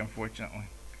strike, unfortunately.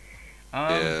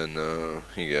 Yeah, no,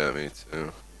 he got me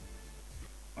too.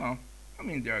 Well, I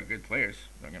mean, they are good players.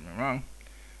 Don't get me wrong.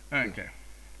 Okay.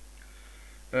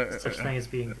 Such thing as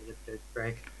being good at third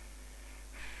strike.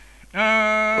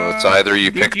 Well, it's either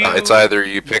you pick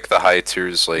the high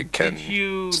tiers like Ken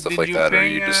stuff like that, or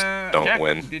you just don't Jack,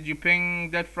 win. Did you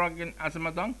ping that frog in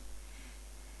Asamadong?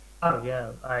 Oh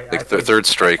yeah, Like the third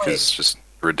strike is just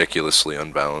ridiculously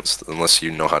unbalanced unless you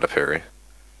know how to parry.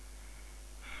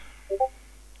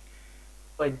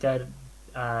 Played Dead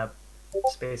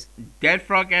Space. Dead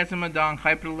Frog, Asamadong,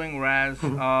 Hyperling, Raz,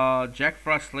 Jack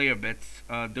Frost, Slayer Bits.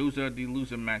 Those are the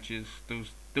loser matches.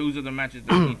 Those are the matches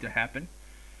that need to happen.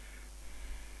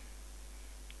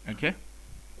 Okay.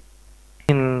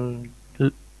 In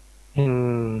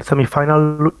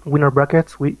semi-final winner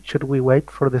brackets, should we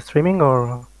wait for the streaming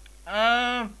or?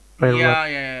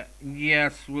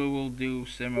 Yes, we will do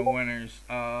semi-winners,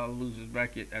 losers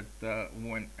bracket at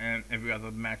when and every other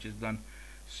match is done.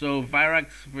 So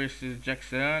Virax versus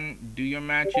Jackson, do your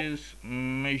matches.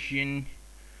 Machine.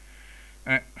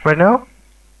 Right now?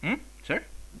 Sir?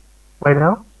 Right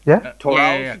now? Yeah.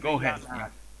 Yeah. Go ahead. Yeah.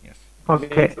 Yes.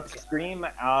 Okay. Stream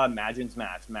Magin's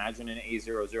match. Magin and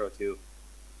A002.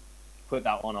 Put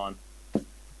that one on.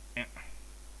 Yeah.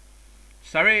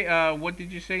 Sorry, what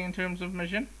did you say in terms of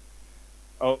Majin?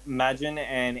 Oh, Magin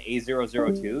and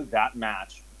A002, that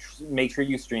match. Make sure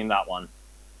you stream that one.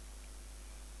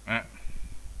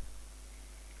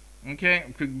 Okay,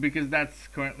 because that's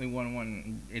currently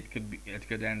 1-1. It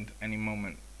could end any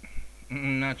moment.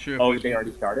 I'm not sure. If They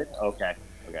already started? Okay.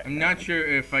 I'm not sure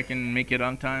if I can make it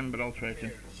on time, but I'll try to.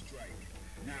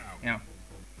 Yeah.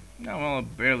 No, well, I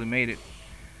barely made it.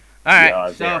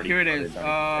 Alright, so here it is.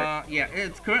 Yeah,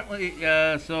 it's currently,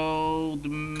 so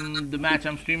the match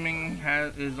I'm streaming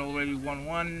is already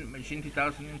 1-1. Machine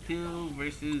 2002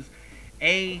 versus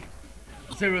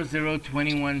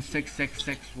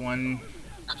A00216661.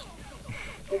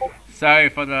 Sorry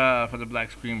for the black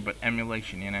screen, but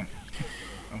emulation, you know.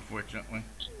 Unfortunately.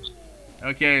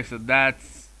 Okay, so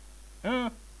that's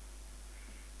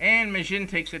and Machine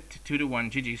takes it to 2-1.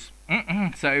 GG's.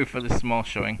 Sorry for the small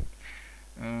showing.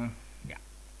 Yeah.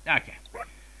 Okay.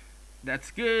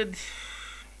 That's good.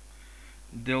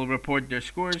 They'll report their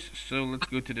scores, so let's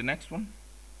go to the next one.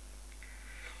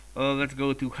 Let's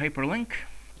go to Hyperlink.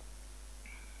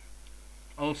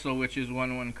 Also, which is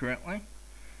 1-1 currently.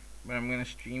 But I'm gonna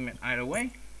stream it either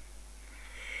way.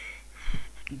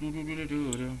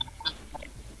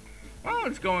 Well,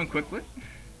 it's going quickly.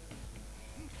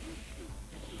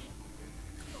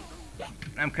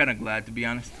 I'm kinda glad, to be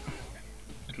honest.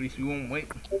 At least we won't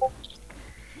wait.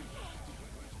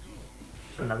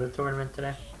 Another tournament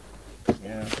today?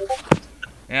 Yeah.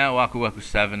 Yeah, Waku Waku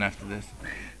 7 after this.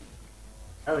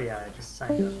 Oh yeah, I just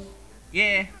signed up.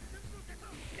 Yeah.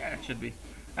 Yeah, it should be.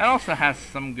 It also has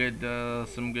some good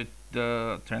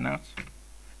turnouts.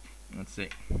 Let's see.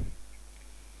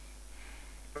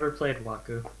 Never played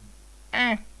Waku.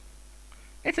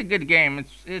 It's a good game.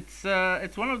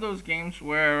 It's one of those games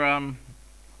where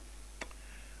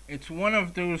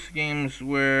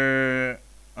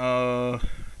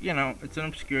you know, it's an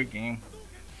obscure game.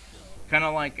 Kind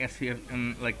of like SCF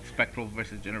and like Spectral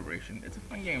versus Generation. It's a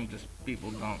fun game, just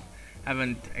people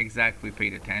haven't exactly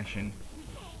paid attention.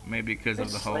 Maybe because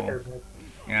of the whole,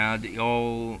 the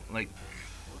whole, like,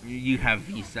 you have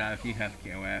VSAF, you have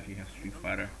KOF, you have Street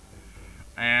Fighter.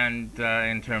 And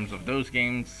in terms of those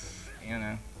games, you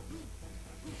know,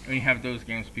 when you have those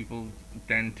games, people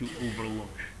tend to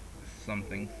overlook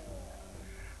something.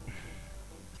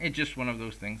 It's just one of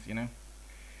those things, you know.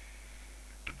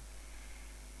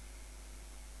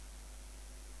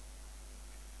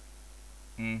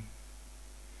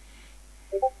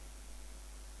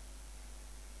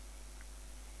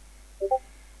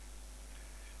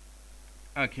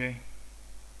 Okay.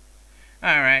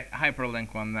 Alright,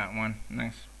 hyperlink on that one.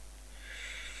 Nice.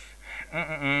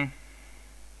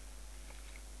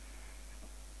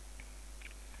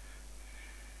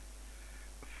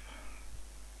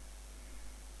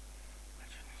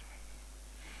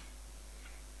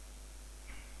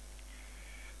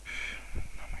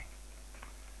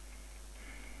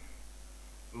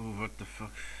 Ooh, what the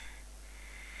fuck?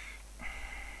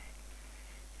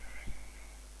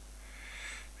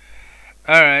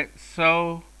 Alright,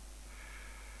 so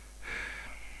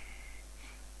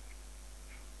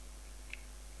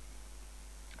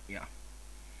yeah.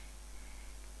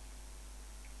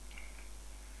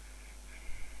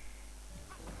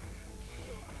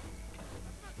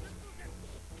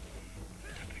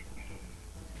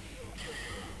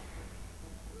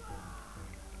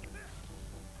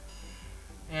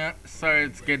 Yeah, sorry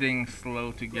it's getting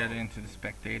slow to get into the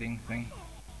spectating thing.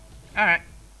 Alright.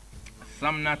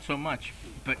 Some not so much,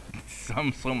 but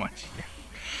some so much.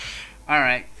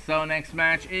 Alright, so next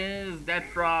match is Dead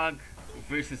Frog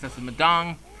versus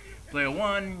Asamadong. Player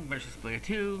 1 versus player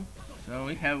 2. So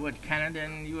we have what, Canada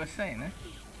and USA, né?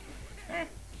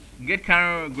 Good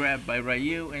counter grab by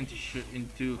Ryu into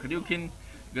Hadouken.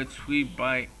 Good sweep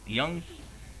by Young.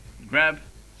 Grab.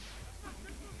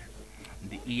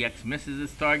 The EX misses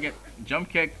its target. Jump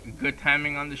kick. Good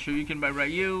timing on the Shoryuken by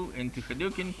Ryu into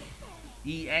Hadouken.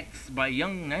 EX by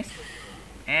Young, nice.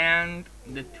 And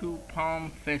the 2-palm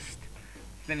fist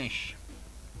finish.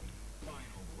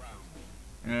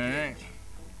 Alright.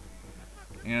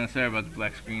 Yeah, sorry about the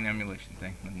black screen emulation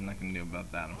thing. Nothing I can do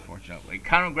about that, unfortunately.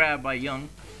 Counter grab by Young.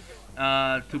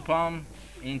 2-palm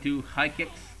into high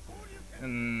kicks.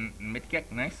 And mid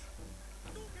kick, nice.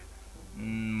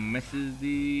 Misses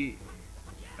the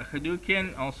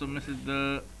Hadouken. Also misses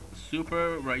the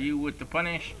super. Ryu with the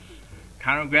punish.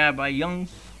 Counter grab by Young.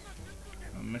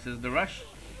 Misses the rush.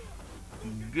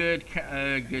 Good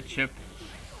chip.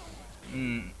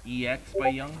 EX by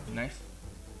Young. Nice.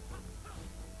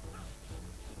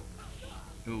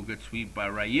 Ooh, good sweep by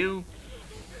Ryu.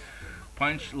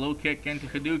 Punch, low kick into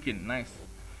Hadouken. Nice.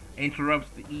 Interrupts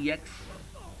the EX.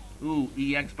 Ooh,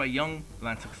 EX by Young.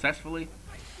 Lands successfully.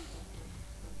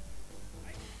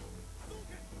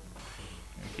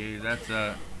 Okay, that's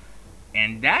a...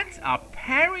 And that's a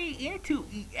parry into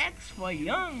EX for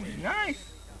Young.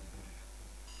 Nice.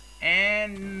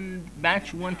 And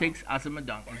match 1 takes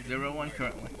Asamadong. 0-1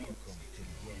 currently.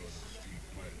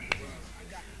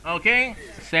 Okay,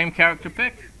 same character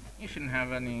pick. You shouldn't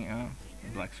have any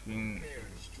black screen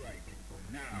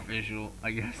visual,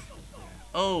 I guess.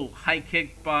 Oh, high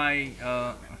kick by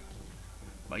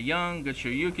Young. Good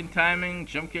Shoryuken timing.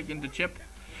 Jump kick into chip.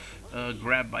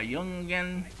 Grab by Young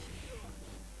again.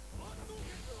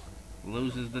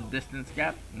 Loses the distance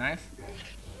gap. Nice.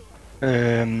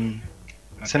 Okay.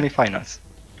 Semifinals.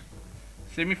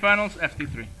 Semifinals,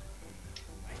 FT3.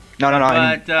 No.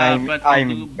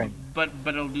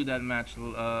 But I'll do that match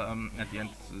at the end.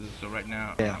 So right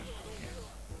now. Yeah.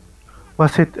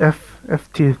 Was it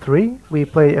FT3? We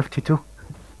play FT2.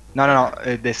 No.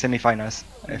 The semifinals.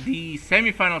 The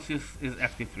semifinals is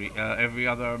FT3. Every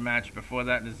other match before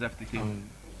that is FT2.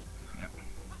 Yeah.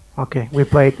 Okay, we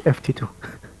played FT2.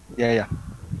 Yeah.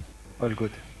 All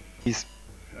good. He's...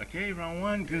 Okay, round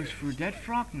 1 goes for Dead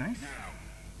Frog. Nice.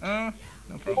 No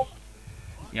problem.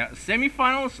 Yeah,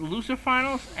 semifinals, loser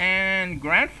finals, and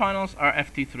grand finals are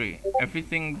FT3.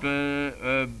 Everything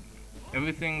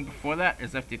before that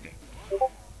is FT2.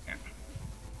 Yeah.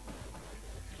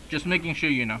 Just making sure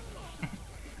you know.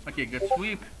 Okay, good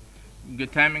sweep.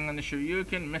 Good timing on the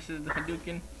Shoryuken. Misses the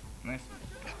Hadouken. Nice.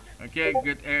 Okay,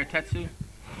 good air Tetsu.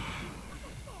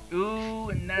 Ooh,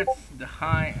 and that's the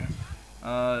high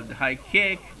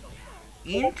kick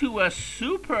into a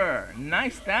super.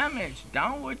 Nice damage.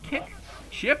 Downward kick.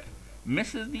 Chip.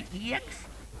 Misses the EX.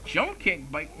 Jump kick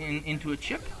into a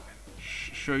chip.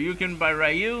 Shoryuken by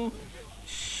Ryu.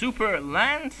 Super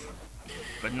lands.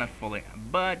 But not fully.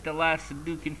 But the last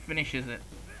Hadouken finishes it.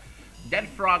 Dead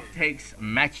Frog takes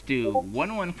match 2.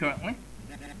 1-1 currently.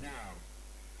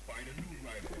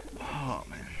 Oh,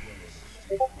 man.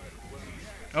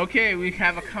 Okay, we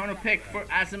have a counter pick for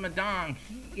Asamadong.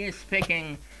 He is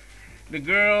picking the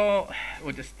girl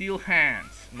with the steel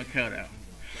hands, Makoto.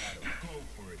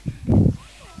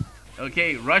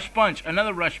 Okay, rush punch.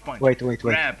 Another rush punch. Wait.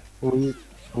 Grab.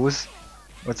 What's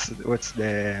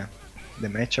the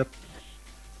matchup?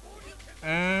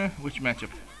 Which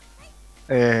matchup?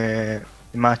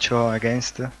 Macho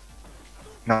against...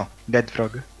 No, Dead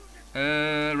Frog.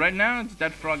 Right now it's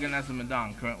Dead Frog and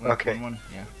Asamadong currently. Okay. 1-1.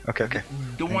 Yeah. Okay.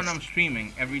 The one I'm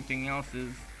streaming. Everything else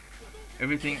is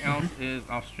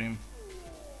off stream.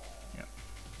 Yeah.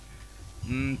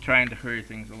 Trying to hurry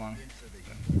things along.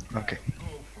 Okay.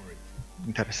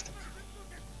 Interesting.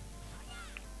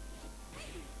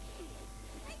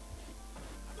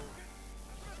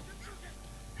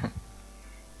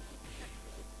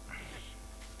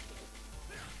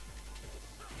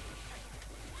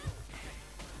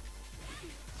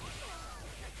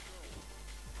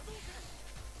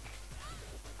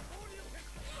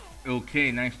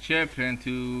 Okay, nice chip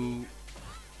into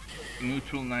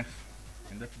neutral, nice.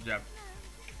 And that's a jab.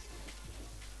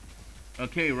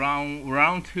 Okay,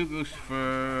 round 2 goes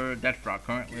for Dead Frog.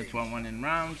 Currently it's 1-1 in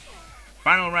rounds.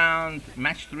 Final round,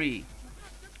 match 3.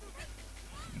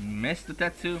 Missed the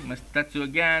Tetsu, missed the Tetsu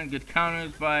again. Good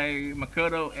counters by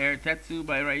Makoto, air Tetsu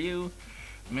by Ryu.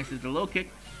 Misses the low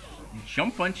kick.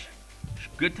 Jump punch.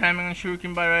 Good timing on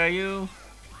Shuriken by Ryu.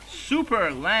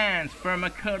 Super lands for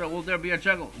Makoto. Will there be a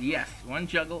juggle? Yes, 1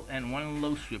 juggle and 1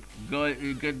 low sweep.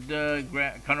 Good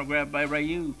counter grab by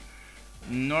Ryu.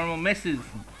 Normal misses.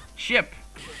 Chip.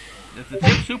 That's a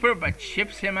chip super, but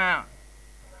chips him out.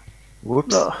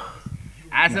 Whoops.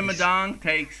 Azamadong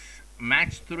takes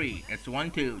match 3. It's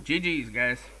 1-2. GG's,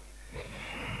 guys.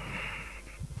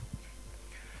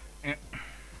 It's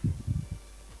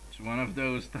one of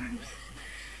those times.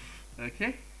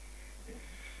 Okay.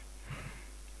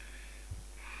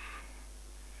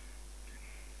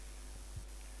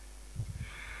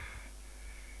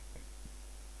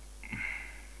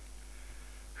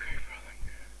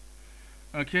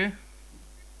 Okay.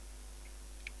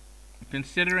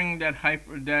 Considering that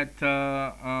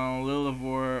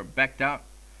Lilivor backed out,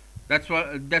 that's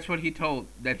what he told,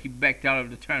 that he backed out of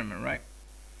the tournament, right?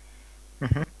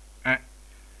 Mhm.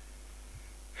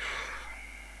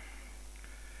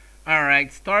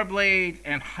 Alright, Starblade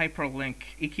and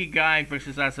Hyperlink, Ikigai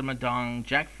versus Azamadong,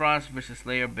 Jack Frost versus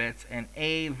Slayer Bits, and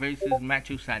A versus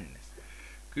Machu Sadness.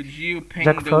 Could you ping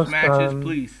Jack those Frost, matches,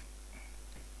 please?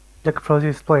 Jack Frost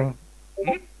is playing.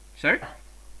 Sir?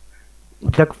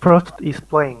 Jack Frost is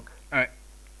playing. Alright,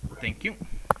 thank you.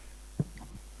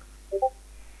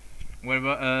 What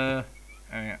about,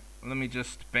 alright, let me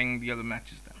just ping the other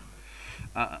matches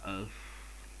then.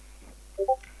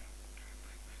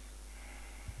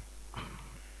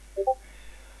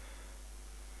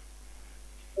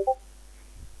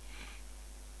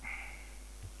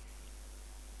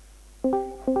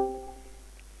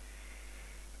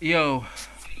 Yo.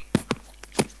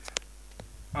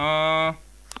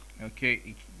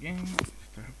 Okay, game.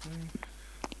 Start playing.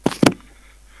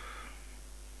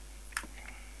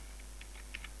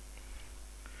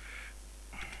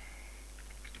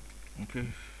 Okay,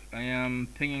 I am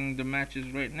pinging the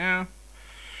matches right now.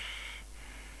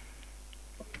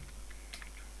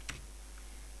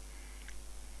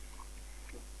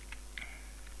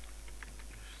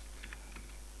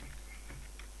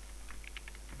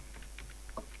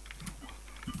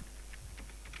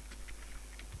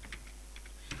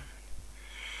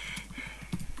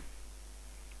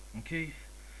 Okay.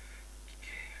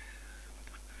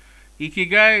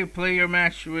 Ikigai, play your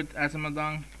match with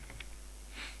Azamadong.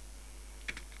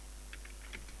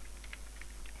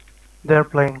 They're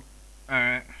playing.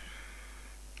 Alright.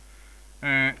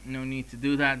 Alright, no need to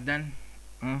do that then.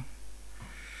 A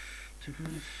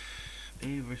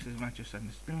versus Macho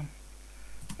Sadness.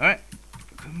 Alright,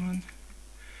 come on.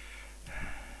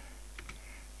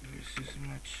 Versus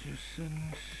Macho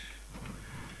Sadness.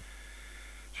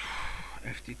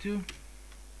 FT2.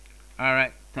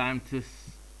 Alright, time to...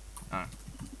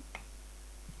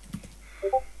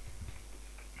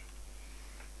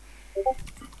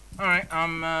 Alright,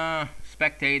 I'm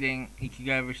spectating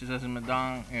Ikigai versus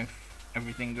Azamadong. If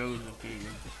everything goes okay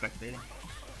with the spectating.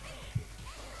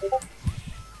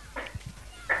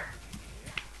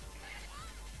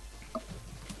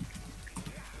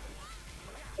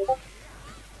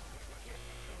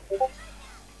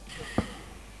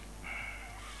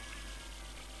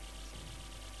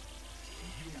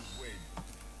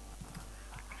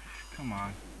 Come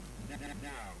on.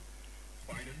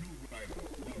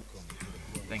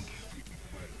 Thank you.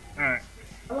 Alright.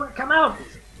 Come out!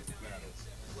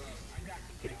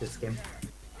 Take this game.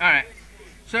 Alright.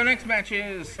 So next match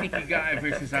is Ikigai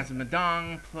versus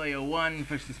Azamadong. Player 1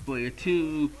 versus player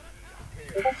 2.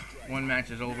 One match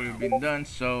has already been done,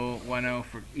 so 1-0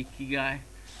 for Ikigai.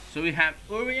 So we have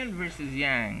Orion versus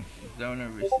Yang. Zona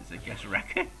versus, I guess,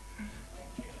 Rekka.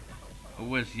 Or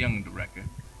was Young the Rekka?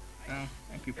 Oh,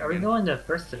 I keep Are we forgetting. going to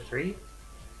first to 3?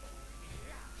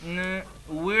 Nah,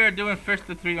 we're doing first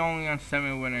to 3 only on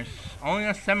semi-winners. Only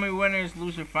on semi-winners,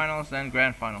 loser finals, and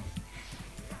grand finals.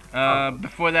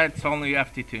 Before that, it's only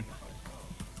FT2.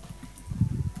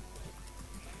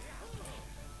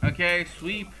 Okay,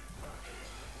 sweep.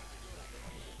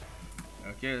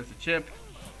 Okay, that's a chip.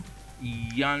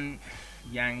 Yang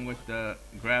with the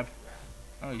grab.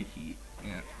 Oh,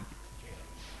 yeah.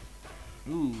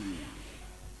 Ooh.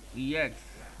 EX.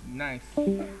 Nice.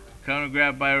 Counter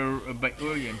grab by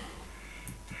Urian.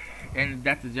 And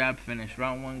that's a jab finish.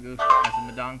 Round 1 goes as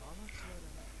a Madong.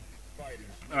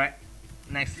 Alright.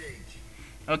 Nice.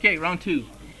 Okay, round 2.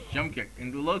 Jump kick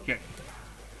into low kick.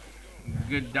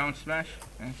 Good down smash.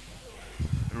 Nice.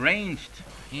 Ranged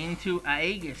into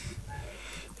Aegis.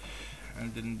 I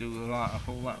didn't do a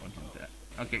whole lot with that.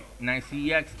 Okay, nice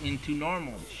EX into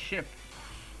normal. Ship.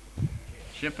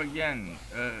 Chip again.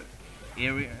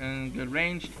 Area and good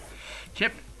ranged.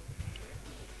 Chip.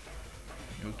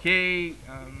 Okay.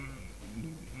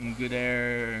 Good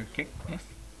air kick. Yes.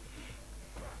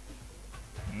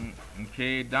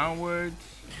 Okay, downwards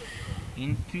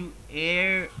into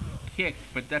air kick,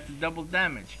 but that's a double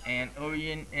damage. And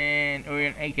Orion,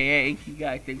 aka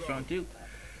Guy, takes round 2.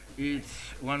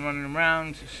 It's 1-1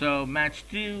 rounds. So match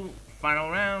 2, final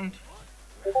round.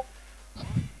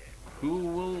 Who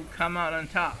will come out on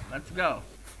top? Let's go.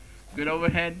 Good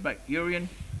overhead by Urian.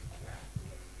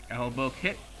 Elbow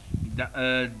kick.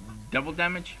 Double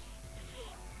damage.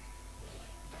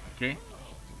 Okay.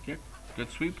 Kick. Good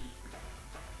sweep.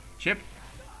 Chip.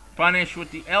 Punish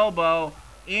with the elbow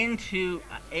into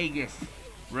Aegis.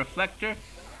 Reflector.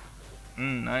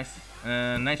 Nice.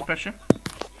 Nice pressure.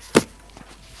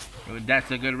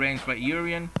 That's a good range by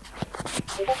Urian.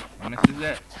 Misses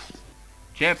it.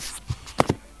 Chip.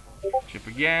 Chip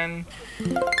again.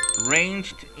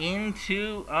 Ranged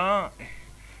into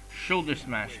shoulder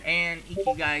smash. And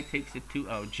Ikigai takes it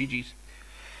 2-0. GG's.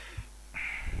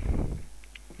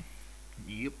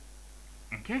 Yep.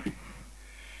 Okay.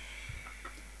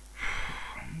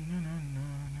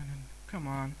 Come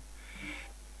on.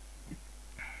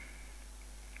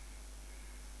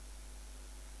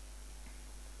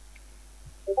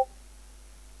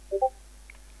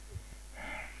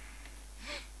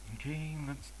 Okay,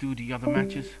 let's do the other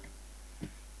matches.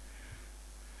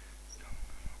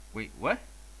 Wait, what?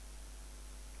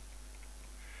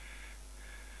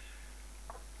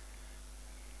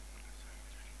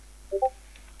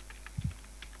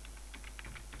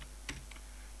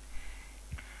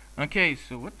 Okay,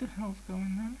 so what the hell's going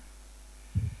on?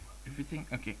 Everything,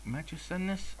 okay, match of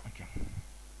sadness, okay.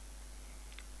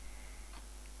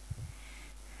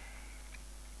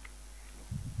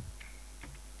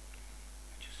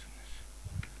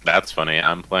 That's funny.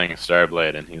 I'm playing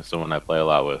Starblade, and he's the one I play a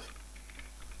lot with.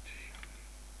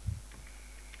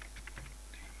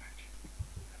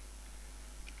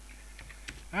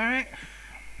 Alright.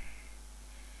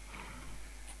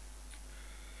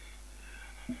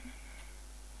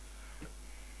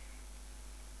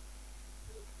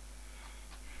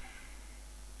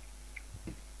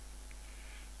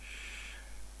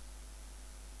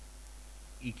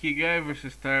 Ikigai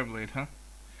versus Starblade, huh?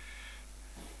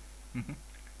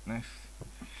 Nice.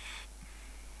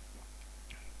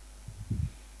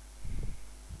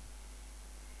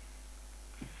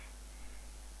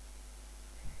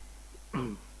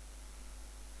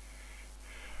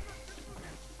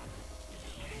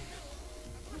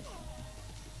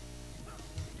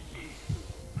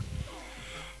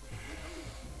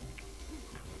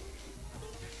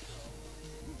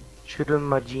 Shouldn't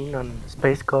Majin and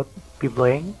Space God be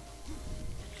playing?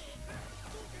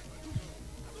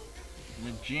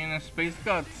 Regina Space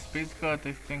God. Space God,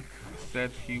 I think,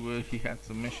 said he had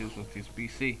some issues with his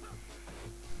PC.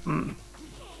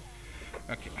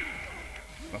 Okay.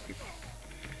 Fuck it.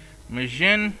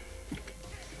 Majin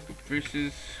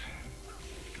versus.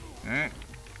 Alright.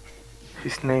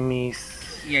 His name is.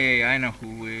 Yeah, I know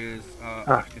who is.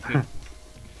 52.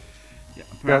 Yeah,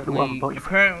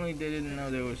 apparently they didn't know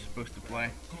they were supposed to play.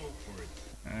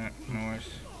 No worries.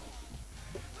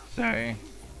 Sorry.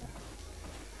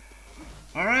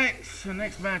 Alright, so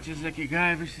next match is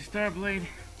Ikigai versus Starblade.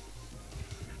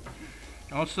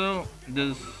 Also,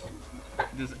 does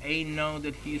A know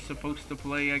that he's supposed to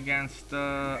play against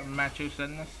Macho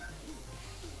Sadness?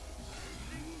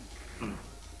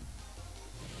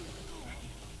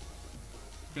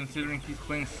 Considering he's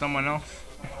playing someone else.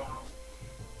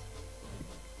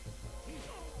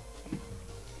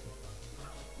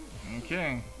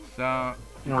 Okay, so...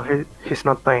 No, he's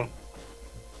not playing.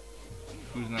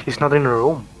 Who's not He's playing? not in the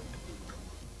room.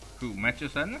 Who, Macho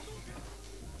Sadness?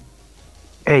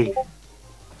 A.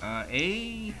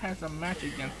 A has a match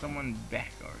against someone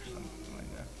back or something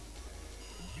like that.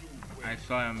 I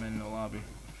saw him in the lobby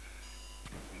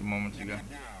a few moments ago.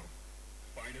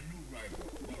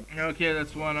 Okay,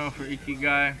 that's 1-0 for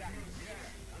Ikigai.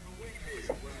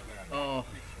 Oh.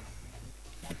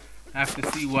 have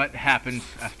to see what happens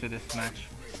after this match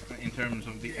in terms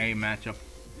of the A matchup.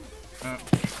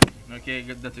 Okay,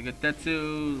 good. That's a good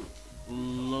Tetsu.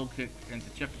 Low kick into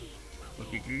chip. Low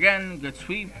kick again. Good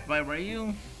sweep by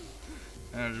Ryu.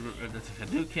 That's a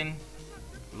Hadouken.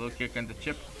 Low kick into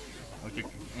chip. Low kick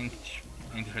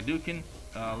into Hadouken.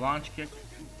 Launch kick.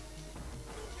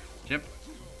 Chip.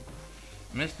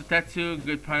 Missed the Tetsu.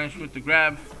 Good punish with the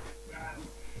grab.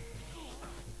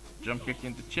 Jump kick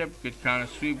into chip. Good counter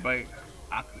sweep by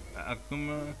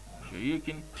Akuma.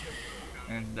 Shoryuken.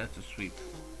 And that's a sweep.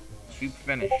 Sweep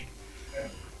finish.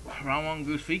 Round 1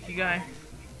 goes for Ikigai.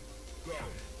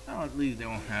 Well, at least they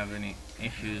won't have any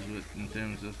issues with in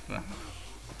terms of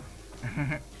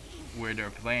where they're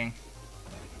playing.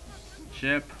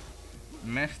 Chip.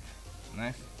 Missed.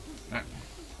 Nice. Right.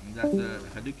 And that's a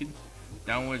Hadouken.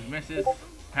 Downwards misses.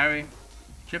 Parry.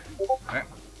 Chip. Right.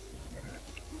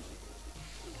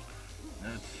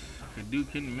 That's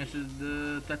Hadouken misses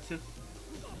the Tetsu.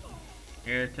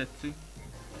 Air Tetsu.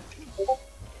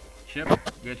 Chip.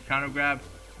 Good counter grab.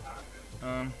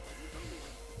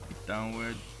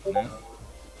 Downward. Nice.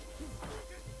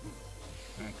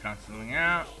 And canceling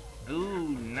out. Ooh,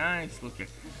 nice. Look at.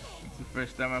 It's the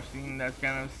first time I've seen that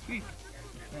kind of sweep.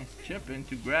 Nice chip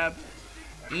into grab.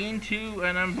 Into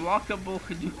an unblockable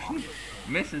Hadouken.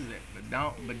 Misses it.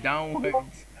 But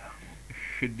downwards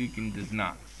Hadouken does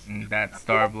not. And that's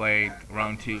Starblade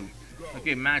round 2.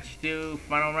 Okay, match 2,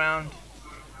 final round.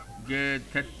 Good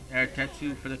air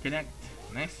Tetsu for the connect.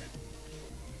 Nice.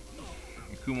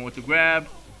 Akuma with the grab.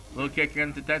 Low kick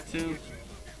into Tetsu.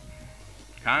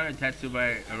 Counter Tetsu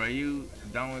by Ryu.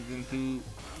 Downwards into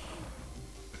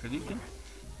Hadouken.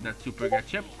 That's super good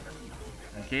chip.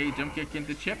 Okay, jump kick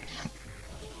into chip.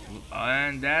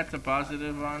 And that's a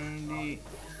positive on the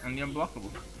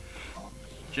unblockable.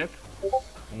 Chip.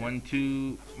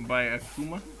 1-2 by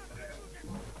Akuma.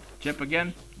 Chip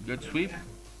again. Good sweep.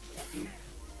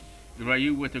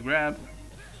 Ryu with the grab.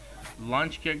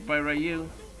 Launch kick by Ryu.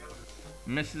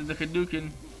 Misses the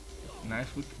Hadouken.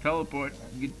 Nice with the teleport.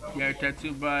 Good air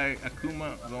Tetsu by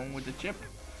Akuma going with the chip.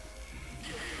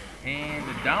 And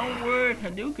the downward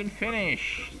Hadouken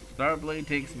finish. Starblade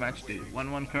takes match 2.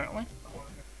 1-1 currently.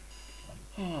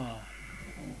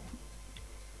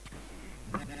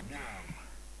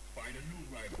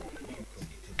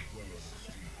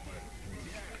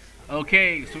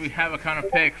 Okay, so we have a counter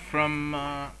pick from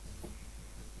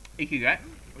Ikigai.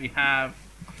 We have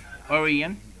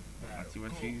Orion. Let's see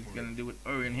what he's gonna do with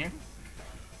Orion here.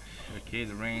 Okay,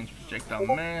 the range projectile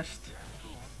missed.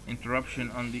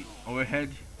 Interruption on the overhead.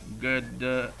 Good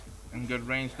and good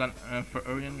range done for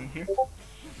Orion here.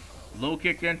 Low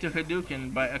kick into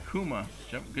Hadouken by Akuma.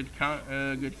 Good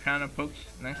counter pokes.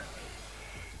 Nice.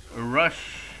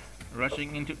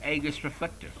 Rushing into Aegis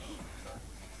Reflector.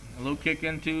 Low kick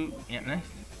into nice.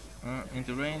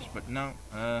 Into range, but no.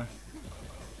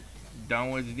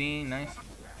 Downwards knee, nice.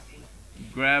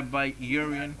 Grab by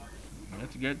Urian.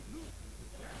 That's good.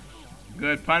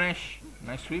 Good punish.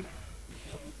 Nice sweep.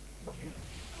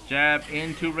 Jab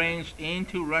into range,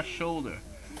 into rush shoulder.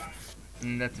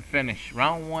 And that's a finish.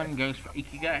 Round 1 goes for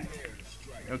Ikigai.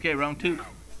 Okay, round 2.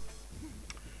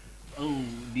 Oh,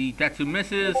 the Tetsu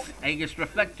misses. Aegis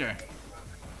Reflector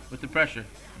with the pressure.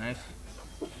 Nice.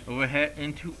 Overhead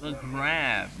into a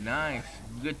grab. Nice.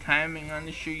 Good timing on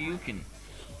the Shoryuken.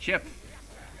 Chip.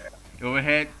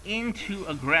 Overhead into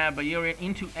a grab by Urian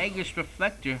into Aegis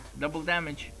Reflector. Double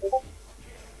damage.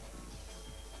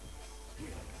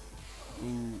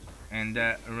 Ooh, and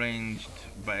that arranged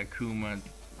by Akuma.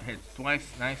 Hits twice.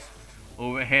 Nice.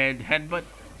 Overhead headbutt.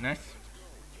 Nice.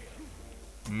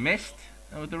 Missed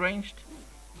with the ranged,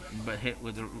 but hit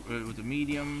with the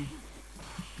medium.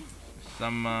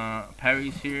 Some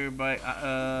parries here by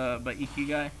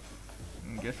Ikigai.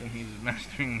 I'm guessing he's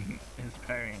mastering his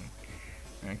parrying.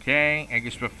 Okay,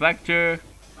 Aegis Reflector.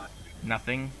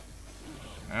 Nothing.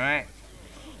 Alright.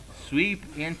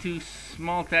 Sweep into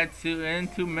small Tetsu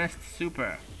into missed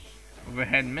super.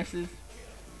 Overhead misses.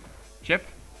 Chip.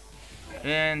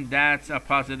 And that's a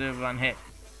positive on hit.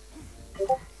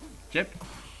 Chip.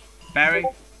 Parry.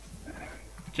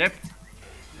 Chip.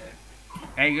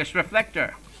 Aegis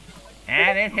Reflector.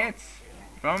 And it hits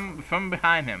from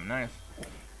behind him. Nice.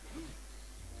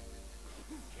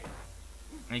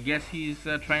 I guess he's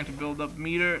trying to build up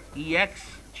meter. EX.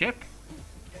 Chip.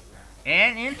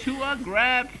 And into a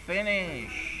grab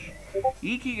finish.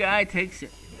 Ikigai takes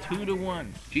it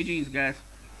 2-1. GG's, guys.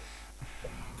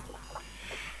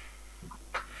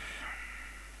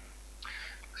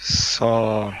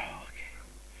 So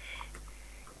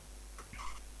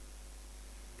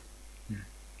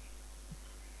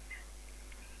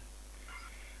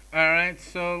Alright,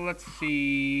 so let's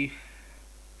see.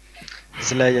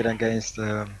 Slayer against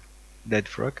Dead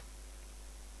Frog.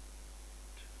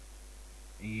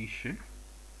 Are you sure?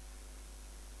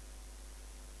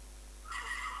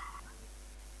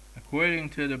 According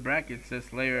to the bracket, it says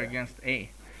Slayer against A.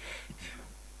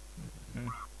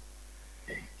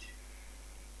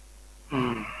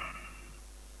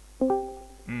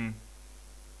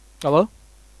 Hello?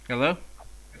 Hello?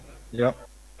 Yeah.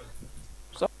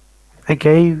 I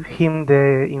gave him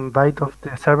the invite of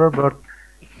the server, but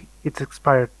it's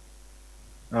expired.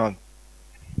 Oh,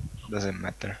 doesn't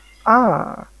matter.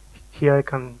 Ah, here I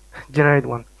can generate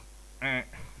one.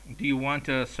 Do you want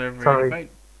a server Sorry.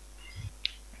 invite?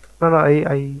 No,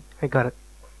 I got it.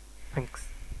 Thanks.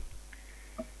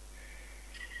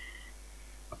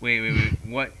 Wait.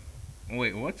 What?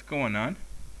 Wait, what's going on?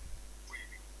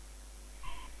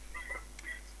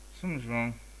 Something's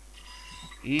wrong.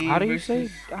 How do you say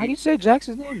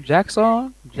Jackson's name?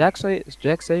 Jackson? Jackson?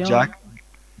 Jackson.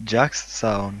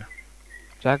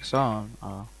 Jackson.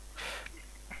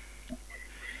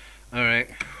 Alright.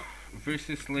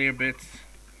 Versus Slayer Bits.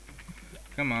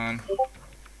 Come on.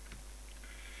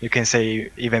 You can say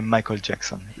even Michael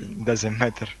Jackson. It doesn't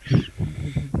matter.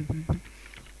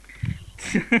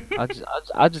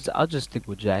 I'll just stick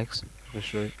with Jax for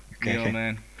sure. Okay,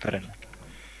 man. Fair enough.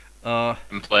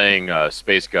 I'm playing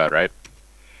Space God, right?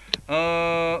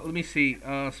 Let me see.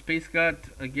 Space God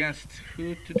against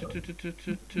who?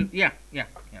 Yeah.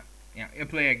 You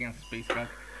play against Space God.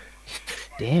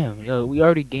 Damn, yo, we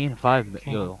already gained 5.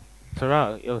 Yo,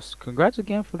 Turnout, yo, congrats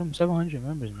again for them 700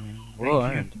 members, man. Well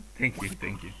earned. Thank you.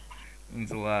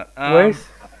 Means a lot. Where's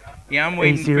Yeah, I'm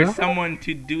waiting for A0? someone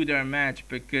to do their match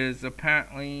because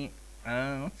apparently,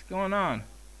 what's going on?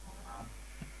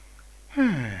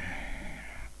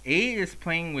 A is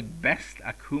playing with Best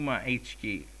Akuma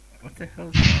HK. What the hell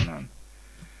is going on?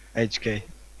 HK.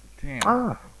 Damn.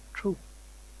 Ah, true.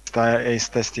 Is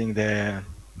testing the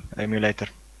emulator,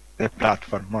 the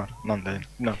platform, not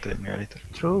the emulator.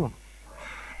 True.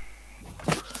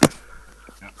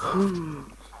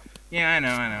 Yeah, I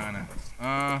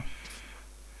know.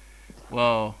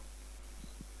 Well,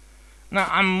 no,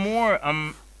 I'm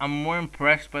more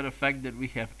impressed by the fact that we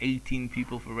have 18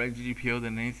 people for Redggpo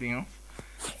than anything else.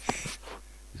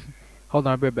 Hold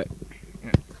on, I'll be right back.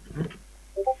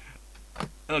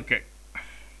 Okay.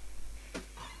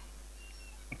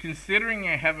 Considering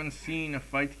I haven't seen a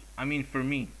fight, I mean for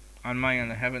me, on my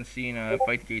end, I haven't seen a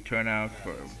fight gate turnout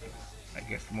for, I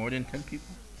guess, more than 10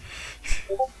 people.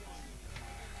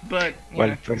 But,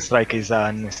 well, First Strike is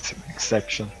an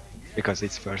exception, because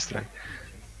it's First Strike.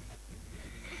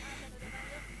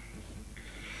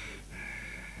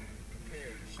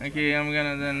 Okay, I'm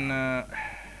gonna then,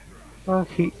 Well,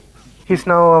 he's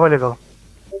now available.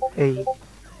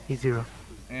 A0.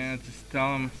 and just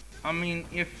tell him, I mean,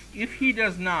 if he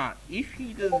does not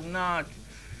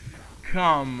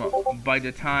come by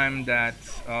the time that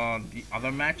the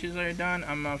other matches are done,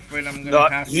 I'm afraid I'm gonna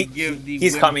have to give the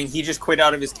He's coming. He just quit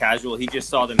out of his casual. He just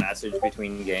saw the message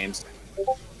between games.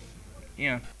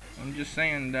 Yeah, I'm just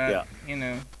saying that, you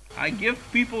know, I give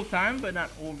people time, but not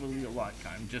overly a lot of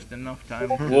time, just enough time.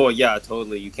 Well, yeah,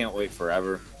 totally. You can't wait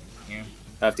forever. Yeah.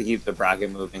 Have to keep the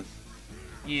bracket moving.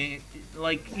 Yeah,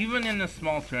 like, even in a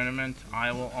small tournament,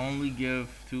 I will only give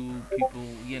to people,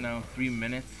 you know, 3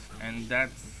 minutes, and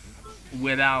that's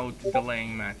without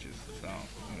delaying matches, so,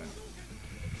 you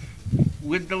know.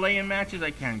 With delaying matches, I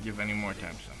can't give any more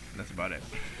time, so that's about it.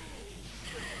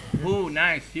 Ooh,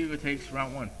 nice, Hugo takes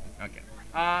round 1. Okay.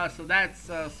 So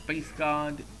that's, Space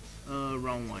God,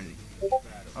 round 1.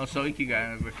 Also,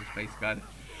 Ikigai versus Space God.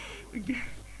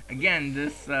 Again,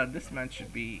 this match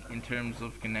should be, in terms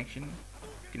of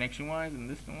connection-wise and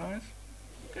distance-wise,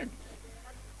 good.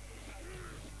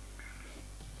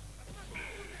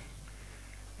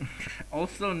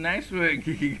 Also, nice work,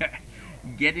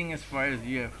 getting as far as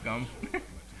you have come.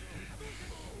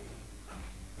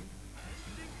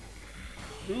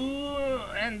 Ooh,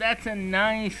 and that's a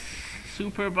nice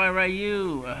super by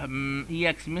Ryu.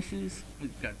 EX misses.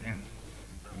 Goddamn.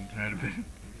 I'm tired of it.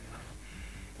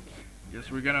 Guess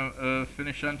we're gonna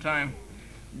finish on time.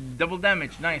 Double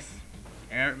damage, nice.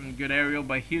 Good aerial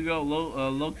by Hugo.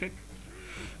 Low kick.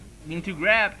 Into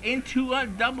grab. Into a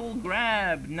double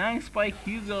grab. Nice by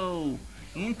Hugo.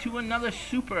 Into another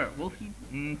super. Well,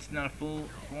 it's not a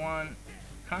full-on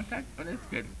contact, but it's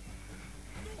good.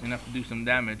 Enough to do some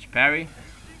damage. Parry.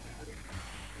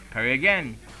 Parry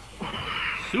again.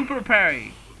 Super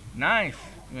parry. Nice.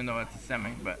 Even though it's a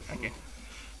semi, but okay.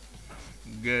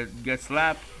 Good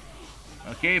slap.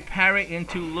 Okay, parry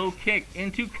into low kick.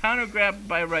 Into counter grab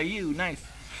by Ryu. Nice.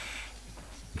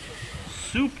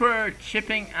 Super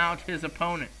chipping out his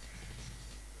opponent.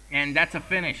 And that's a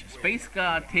finish. Space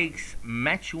God takes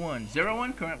match 1.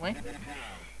 0-1 currently.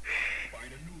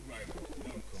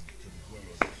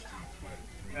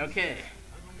 Okay.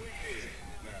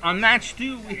 On match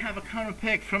 2, we have a counter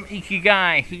pick from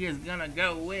Ikigai. He is gonna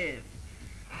go with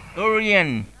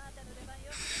Orion.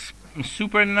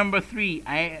 Super number 3,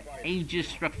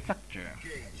 Aegis Reflector.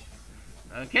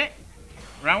 Okay.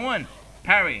 Round 1.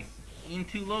 Parry.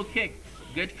 Into low kick.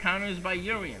 Good counters by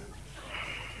Urian.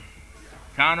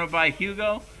 Counter by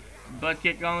Hugo. Butt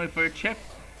kick only for a chip.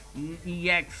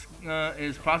 EX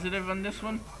is positive on this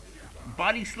one.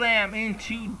 Body slam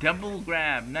into double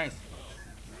grab. Nice.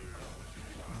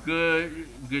 Good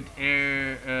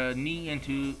air knee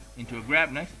into a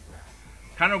grab. Nice.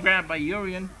 Counter grab by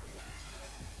Urian.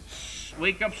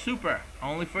 Wake up super.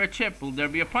 Only for a chip. Will there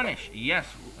be a punish? Yes.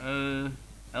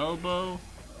 Elbow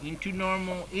into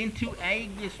normal. Into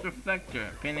Aegis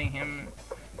Reflector. Pinning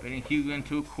Hugo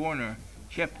into a corner.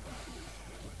 Chip.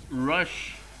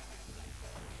 Rush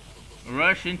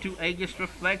into Aegis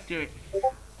Reflector.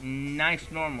 Nice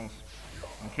normals.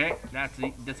 Okay, that's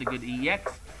a good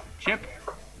EX. Chip.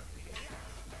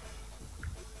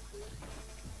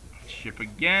 Chip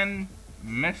again.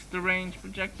 Missed the range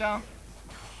projectile.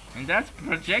 And that's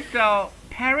projectile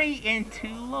parry into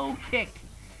low kick.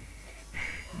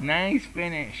 Nice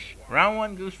finish. Round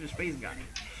 1 goes for Space Guy.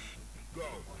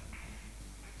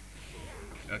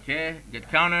 Okay, good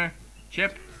counter.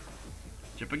 Chip.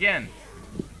 Chip again.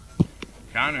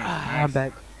 Counter. Nice. I'm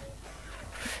back.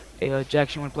 Hey,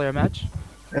 Jack, you want to play our match?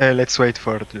 Let's wait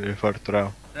for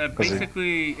round.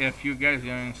 Basically, if you guys are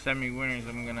in semi-winners,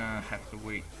 I'm gonna have to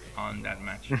wait on that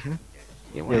match.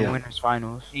 Yeah, we're winners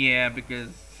finals. Yeah, because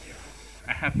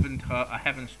I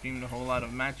haven't streamed a whole lot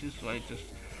of matches, so at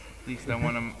least I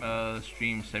want to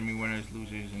stream semi-winners,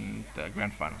 losers, and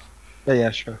grand finals.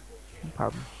 Yeah, sure. No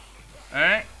problem. All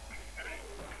right.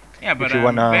 Yeah, but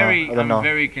I'm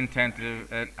very content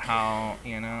at how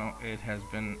it has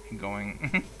been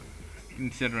going,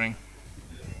 considering.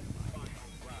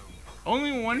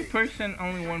 Only one person.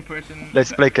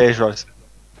 Let's play casuals,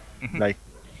 like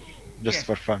just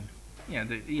for fun. Yeah,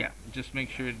 just make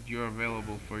sure that you're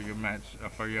available for your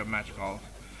match calls.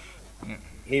 Yeah.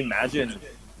 Hey, imagine.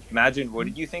 What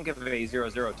did you think of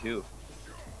A002?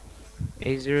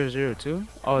 A002?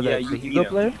 Oh, yeah, the Hugo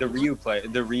player? The Ryu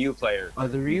player. Oh,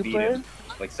 the Ryu player? Him,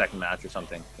 like second match or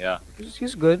something. Yeah.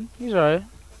 He's good. He's alright.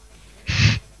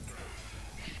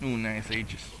 Ooh, nice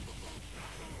Aegis.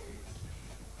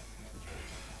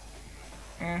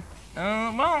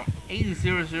 Well,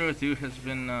 A002 has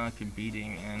been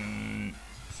competing in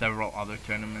several other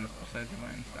tournaments besides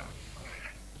mine, so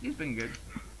he's been good.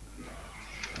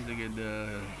 He's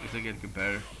a good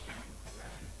competitor.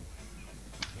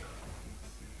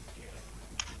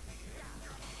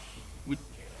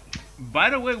 By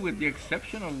the way, with the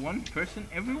exception of one person,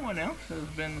 everyone else has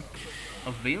been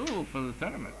available for the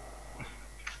tournament.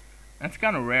 That's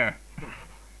kind of rare.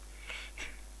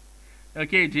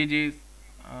 Okay, GG's.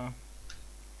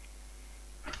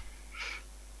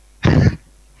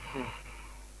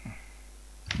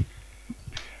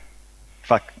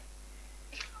 Fuck.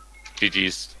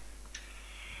 GG's.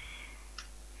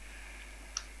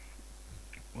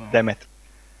 Well, Damn it.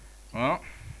 Well,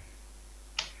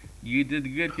 you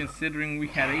did good considering we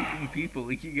had 18 people,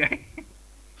 Ikigai.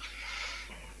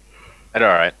 That's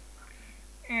alright.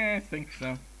 Yeah, I think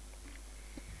so.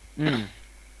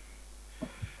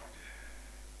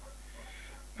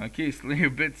 Okay, Slayer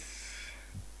Bits.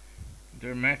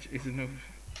 Their match isn't over.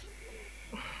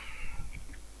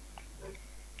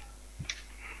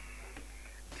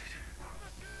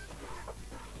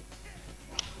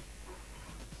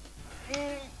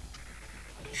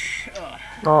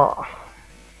 Oh.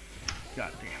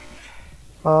 God damn it.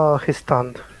 Oh, he's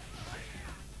stunned.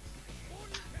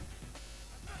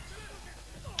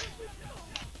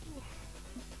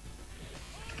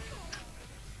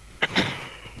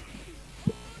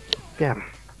 Damn.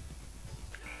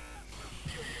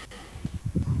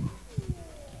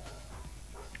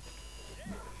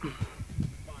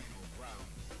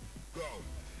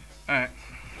 Alright.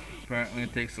 Apparently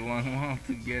it takes a long while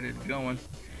to get it going.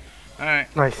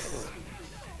 Alright. Nice.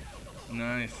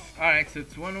 Nice. Alright, so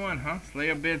it's 1-1, huh?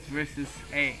 Slayer Bids versus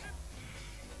A.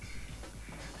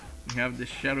 We have the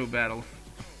shadow battles.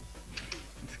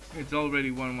 It's already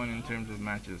 1-1 in terms of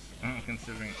matches,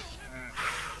 considering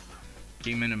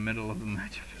came in the middle of the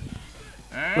match.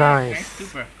 Alright, Nice.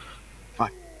 super.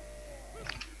 Fuck.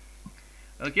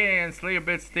 Okay, and Slayer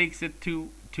Bits takes it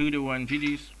 2-1.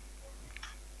 GG's.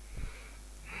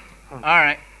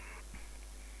 Alright.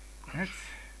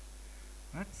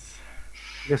 Let's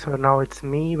Okay, so now it's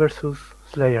me versus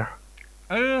Slayer.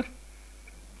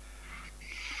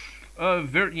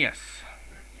 Yes.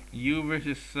 You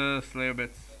versus Slayer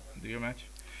Bits. Do your match.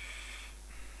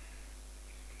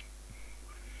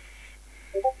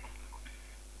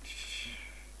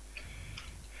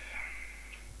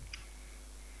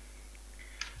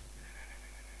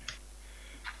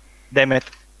 Damn it.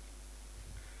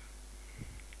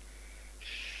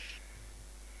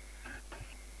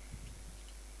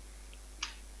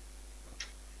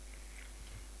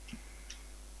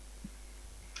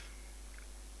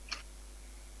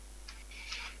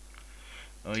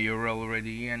 Oh, you're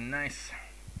already in. Nice.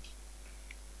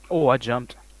 Oh, I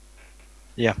jumped.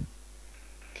 Yeah.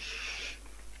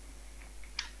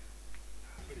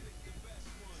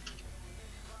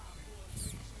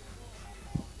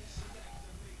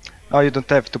 Oh, you don't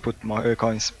have to put more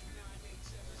coins.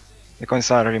 The coins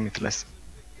are limitless.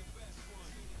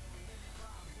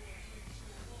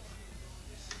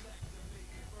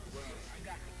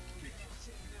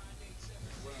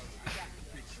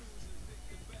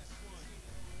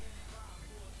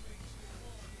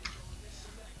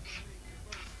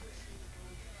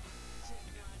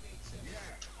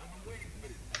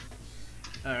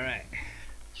 All right.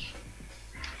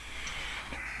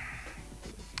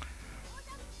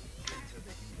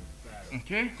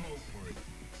 Okay.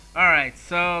 All right.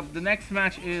 So the next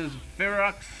match is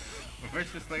Ferox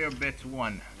versus Slayer Bits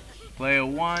 1. Player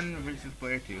 1 versus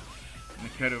Player 2.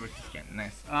 Mikado versus Ken.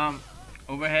 Nice.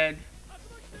 Overhead.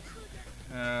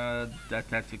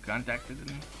 That's who contacted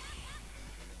me.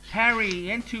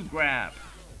 Parry into grab.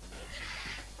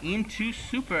 Into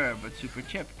super, but super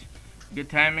chipped. Good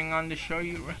timing on the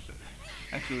Shoyu Rapid.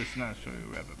 Actually, it's not a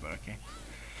Shoyu Rapid, but okay.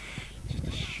 Just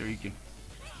a Shuriken.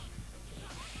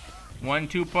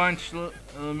 1-2 punch,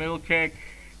 middle kick,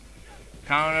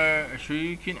 counter, a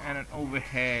Shuriken, and an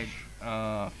overhead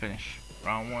finish.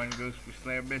 Round 1 goes for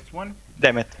Slayer Bits 1.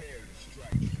 Damn it.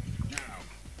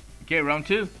 Okay, round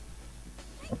 2.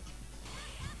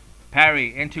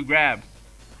 Parry into grab.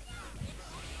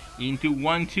 Into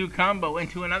 1-2 combo,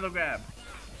 into another grab.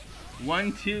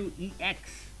 1-2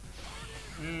 EX.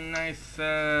 Nice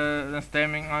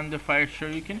stemming on the fire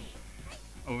Shoryuken.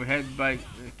 Overhead by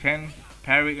Ken.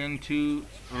 Parry into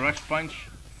rush punch.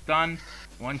 Stun.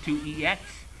 1-2 EX.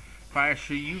 Fire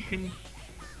Shoryuken.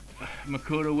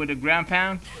 Makoto with a ground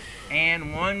pound.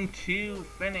 And 1-2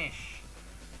 finish.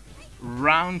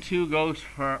 Round 2 goes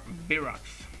for Virox.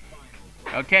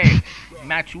 Okay,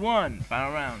 match 1,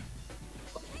 final round.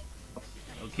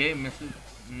 Okay, misses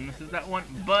that one,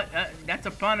 but that's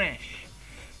a punish.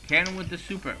 Ken with the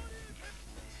super.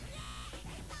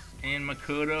 And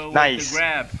Makoto with the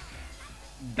grab.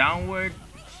 Downward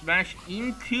smash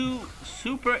into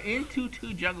super into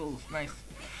 2 juggles. Nice.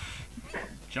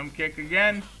 Jump kick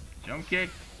again. Jump kick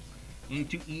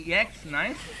into EX.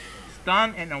 Nice.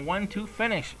 Stun and a 1-2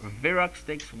 finish. Virox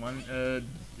takes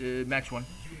match 1.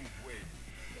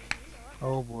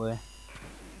 Oh boy.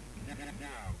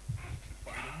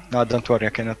 No, don't worry, I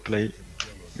cannot play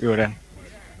Uren.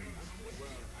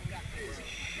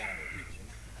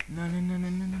 No.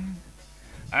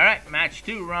 Alright, match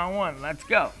 2, round 1. Let's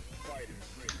go.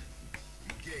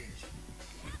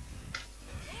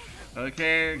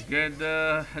 Okay, good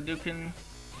Hadouken.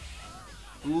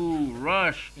 Ooh,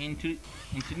 rush into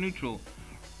neutral.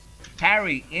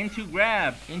 Parry into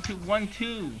grab into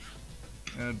 1-2.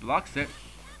 Blocks it.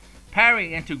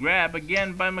 Parry into grab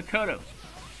again by Makoto.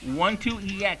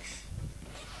 1-2 EX.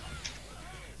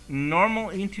 Normal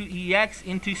into EX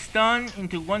into stun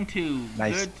into 1-2.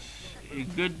 Nice.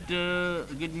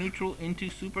 Good neutral into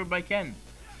super by Ken.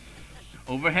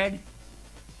 Overhead.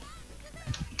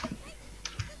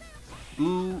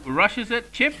 Ooh, rushes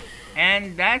it, chip,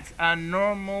 and that's a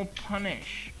normal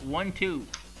punish. 1-2.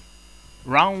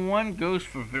 Round 1 goes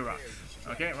for Virox.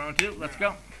 Okay, round 2, let's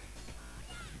go.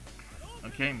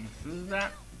 Okay, misses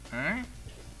that. Alright.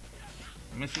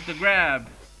 Misses the grab.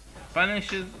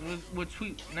 Punishes with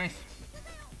sweep. Nice.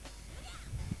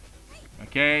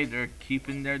 Okay, they're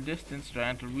keeping their distance,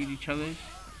 trying to read each other's.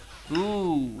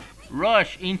 Ooh,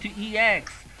 rush into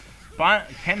EX.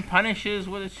 Ken punishes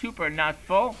with a super, not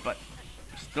full, but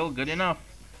still good enough.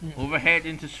 Overhead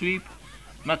into sweep.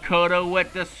 Makoto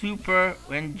with the super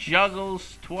and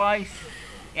juggles twice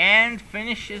and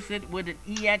finishes it with an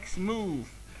EX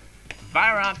move.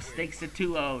 Virox takes it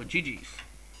 2-0. GG's.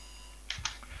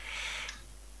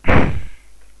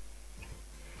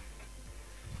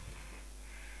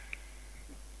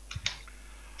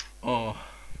 Oh,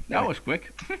 that was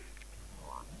quick.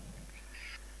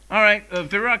 Alright,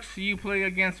 Virox, you play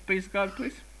against Space God,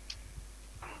 please.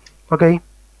 Okay.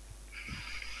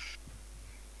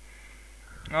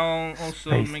 I'll also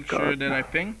Space make sure God. that I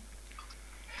ping.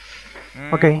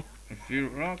 Okay. If you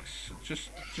rocks,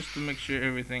 just to make sure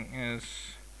everything is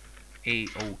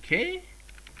a-okay.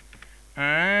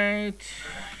 Alright.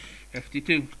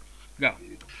 FT2. Go.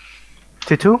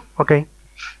 T2? Okay.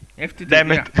 FT2.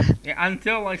 Damn it. Yeah,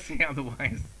 until I see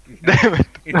otherwise. Damn it.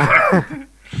 It's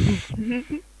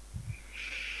FT2.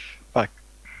 Fuck.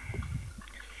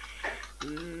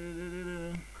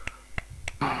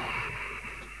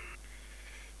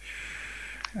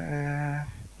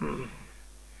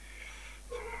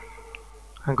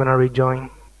 I'm gonna rejoin.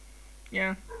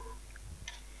 Yeah.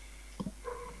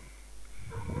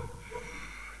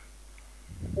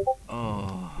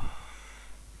 Oh.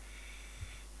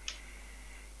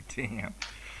 Damn.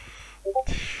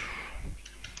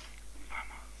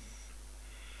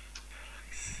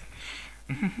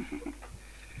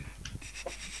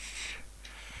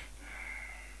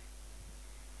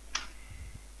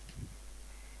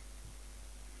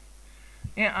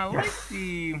 Yeah, I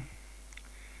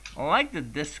like the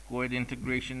Discord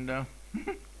integration though.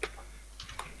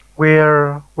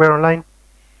 We're online.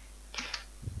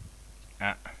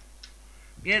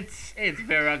 It's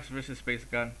Verox versus Space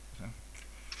God. So.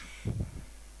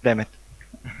 Damn it.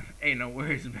 Hey, no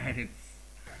worries, man.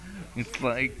 It's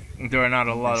like there are not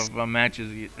a lot of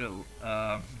matches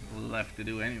left to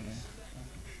do anyway.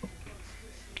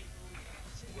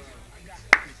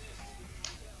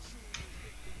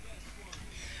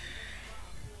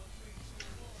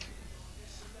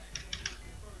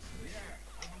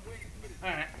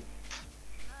 Alright.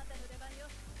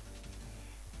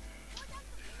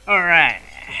 Alright.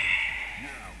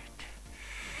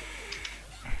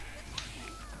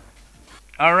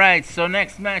 Alright, so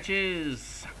next match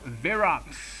is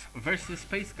Verox versus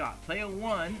Space God. Player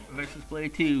 1 versus player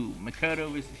 2.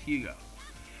 Makoto versus Hugo.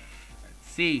 Let's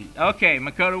see. Okay,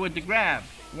 Makoto with the grab.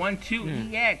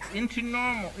 1-2 EX into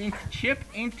normal, into chip,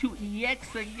 into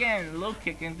EX again. Low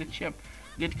kick into chip.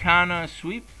 Good counter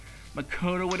sweep.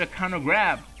 Makoto with a counter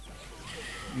grab.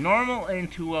 Normal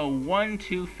into a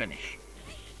 1-2 finish.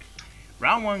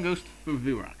 Round 1 goes for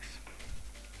Verox.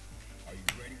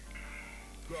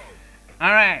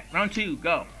 Alright, round 2,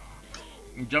 go.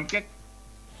 Jump kick.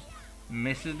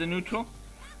 Misses the neutral.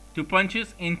 2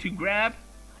 punches into grab.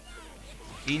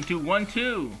 Into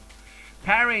 1-2.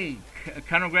 Parry.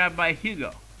 Counter grab by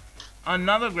Hugo.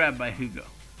 Another grab by Hugo.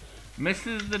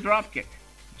 Misses the drop kick.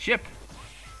 Chip.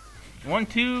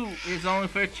 1-2 is only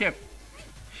for a chip.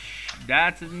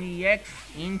 That's an EX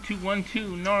into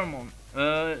 1-2 normal.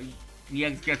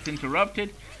 EX gets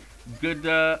interrupted. Good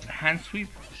hand sweep.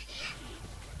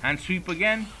 Hand sweep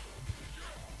again.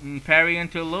 Parry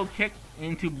into a low kick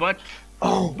into butt.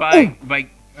 Nice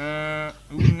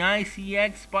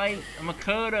EX by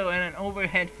Makoto and an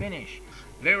overhead finish.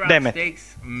 Verox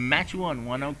takes match 1,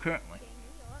 1-0 currently.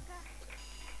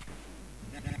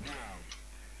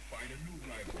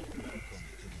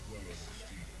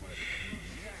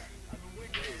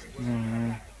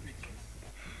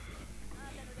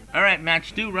 Alright,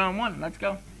 match 2, round 1. Let's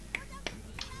go.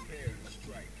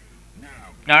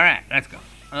 Alright, let's go.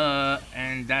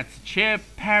 And that's chip,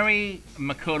 parry,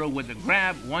 Makoto with the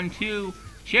grab, 1-2,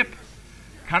 chip,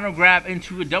 counter grab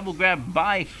into a double grab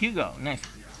by Hugo. Nice.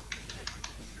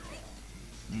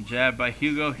 Jab by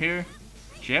Hugo here.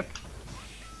 Chip,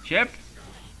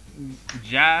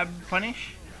 jab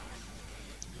punish,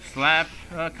 slap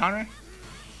counter.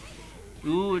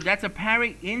 Ooh, that's a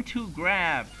parry into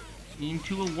grab,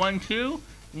 into a 1-2,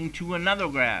 into another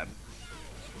grab.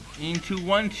 Into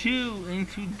 1-2,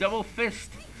 into double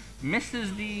fist.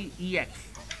 Misses the EX.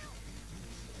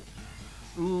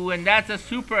 Ooh, and that's a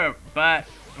super, but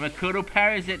Makoto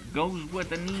parries it, goes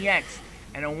with an EX,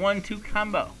 and a 1-2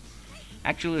 combo.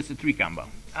 Actually, it's a 3 combo.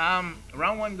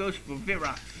 Round 1 goes for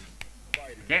Verox.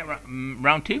 Okay,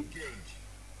 round 2.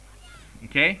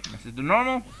 Okay, this is the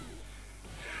normal.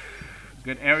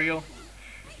 Good aerial.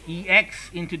 EX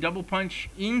into double punch,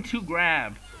 into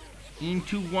grab.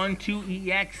 Into 1-2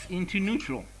 EX, into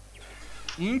neutral.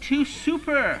 Into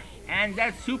super. And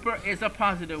that super is a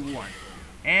positive 1.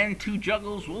 And 2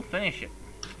 juggles will finish it.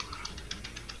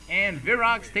 And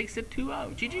Verox takes it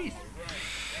 2-0. GG's.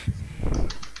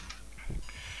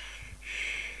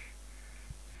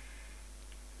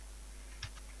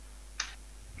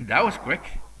 That was quick.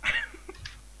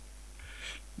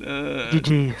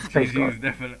 GG's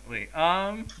definitely.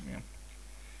 Yeah.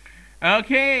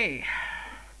 Okay.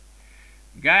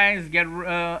 Guys,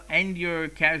 end your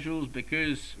casuals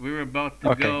because we're about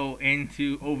to go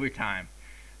into overtime.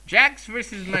 Jax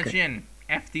versus Majin.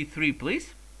 FT3,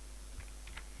 please.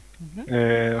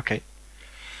 Okay.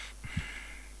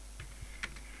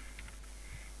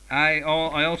 I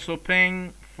also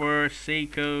ping for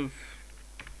sake of.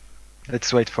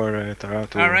 Let's wait for Tara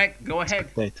to. All right, go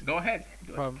ahead. Spectate. Go ahead.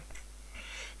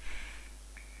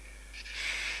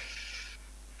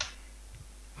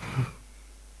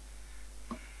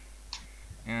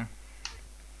 Yeah,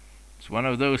 it's one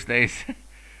of those days.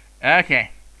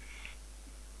 Okay.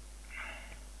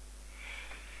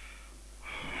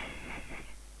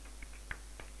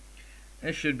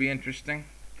 This should be interesting.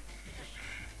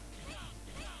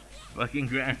 Fucking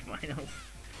grand finals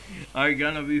are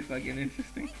gonna be fucking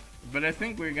interesting. But I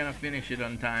think we're gonna finish it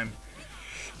on time.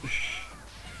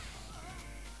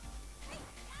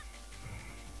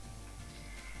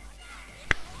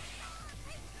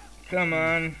 Come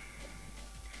on.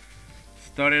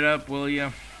 Start it up, will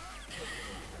ya?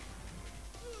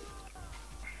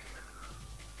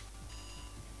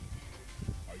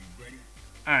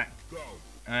 Alright.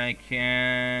 I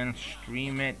can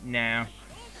stream it now.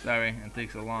 Sorry, it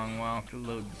takes a long while to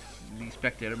load the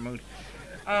spectator mode.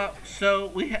 So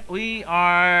we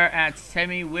are at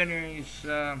semi-winners.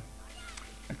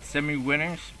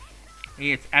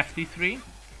 It's FT3,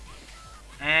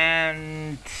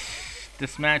 and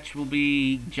this match will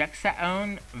be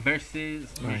Jacksaon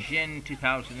versus Jin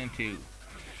 2002.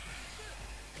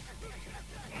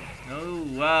 Oh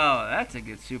wow, that's a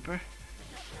good super.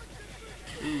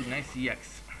 Ooh, nice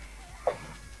EX.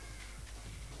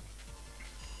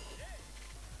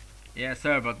 Yeah,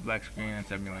 sorry about the black screen and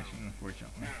simulation,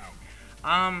 unfortunately.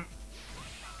 Let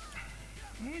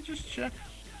me just check.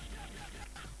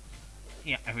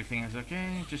 Yeah, everything is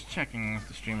okay. Just checking if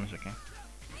the stream is okay.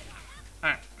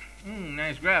 Alright.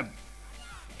 Nice grab.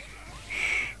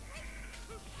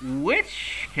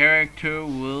 Which character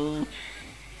will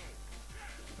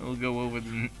go over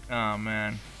the... Oh,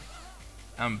 man.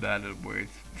 I'm bad at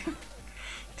words.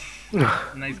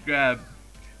 Nice grab.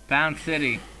 Pound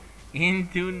City.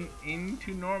 Into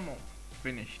normal.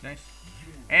 Finish. Nice.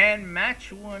 And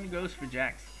match 1 goes for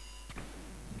Jax.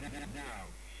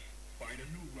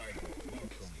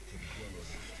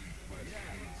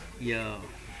 Yo.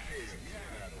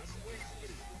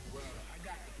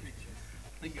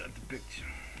 I got the picture.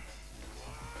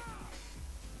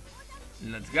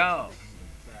 Let's go.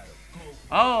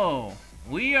 Oh,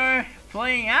 we are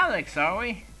playing Alex, are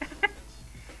we?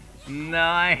 No,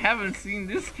 I haven't seen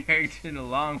this character in a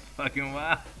long fucking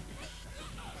while.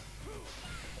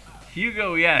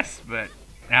 Hugo, yes, but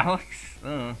Alex?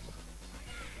 I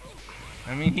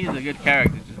mean, he's a good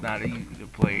character, just not easy to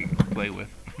play with.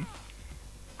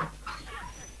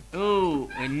 Ooh,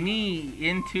 a knee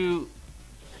into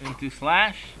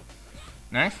slash.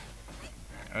 Nice.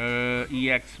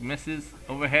 EX misses.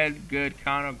 Overhead, good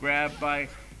counter grab by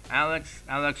Alex.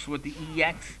 Alex with the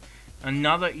EX.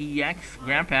 Another EX,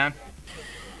 ground pound.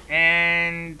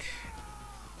 And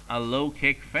a low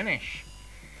kick finish.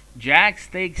 Jax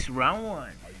takes round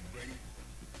 1.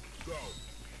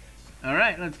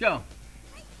 Alright, let's go.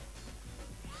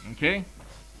 Okay.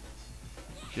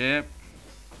 Chip.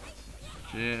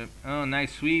 Oh,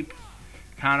 nice sweep.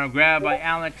 Counter grab by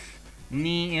Alex.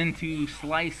 Knee into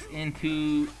slice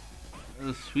into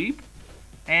the sweep.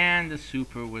 And the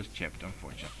super was chipped,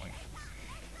 unfortunately.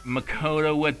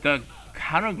 Makoto with the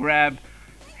counter grab.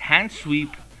 Hand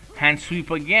sweep. Hand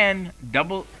sweep again.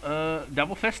 Double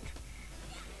fist.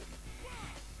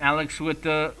 Alex with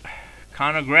the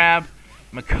counter grab.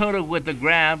 Makoto with the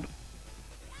grab.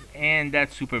 And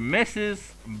that super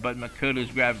misses, but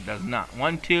Makoto's grab does not.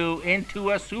 1-2 into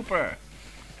a super.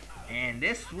 And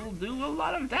this will do a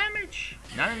lot of damage.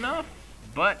 Not enough,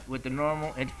 but with the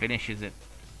normal, it finishes it.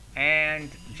 And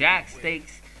Jax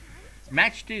takes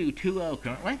match 2, 2-0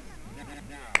 currently.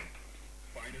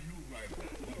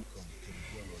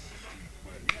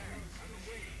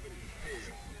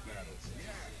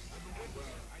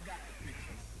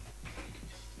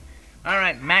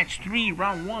 Alright, match 3,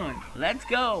 round 1. Let's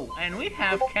go. And we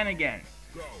have Ken again.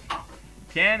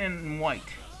 Ken in white.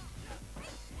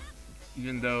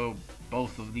 Even though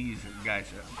both of these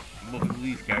characters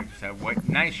have white.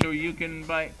 Nice Shoryuken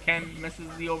by Ken, misses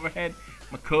the overhead.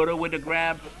 Makoto with the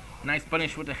grab. Nice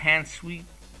punish with the hand sweep.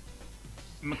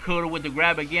 Makoto with the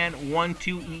grab again.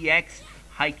 1-2 EX.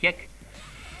 High kick.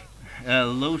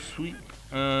 Low sweep.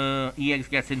 EX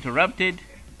gets interrupted.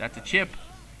 That's a chip.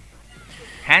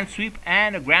 Hand sweep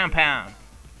and a ground pound.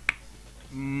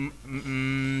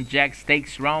 Jax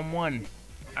takes round 1.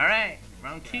 Alright,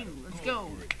 round 2. Let's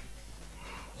go.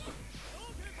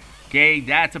 Okay,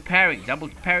 that's a parry. Double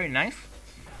parry. Nice.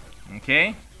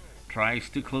 Okay. Tries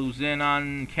to close in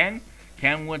on Ken.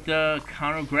 Ken with the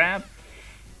counter grab.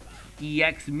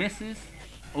 EX misses.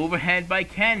 Overhead by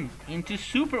Ken. Into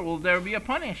super. Will there be a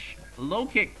punish? Low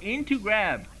kick into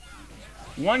grab.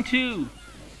 1-2.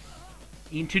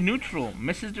 Into neutral.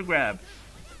 Misses the grab.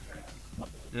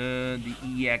 The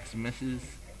EX misses,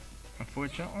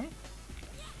 unfortunately.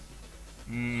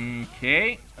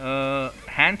 Okay.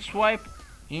 Hand swipe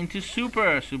into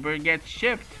super. Super gets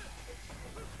chipped.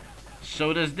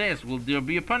 So does this. Will there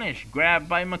be a punish? Grab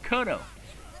by Makoto.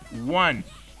 1.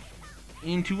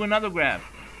 Into another grab.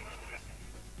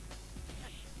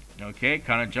 Okay,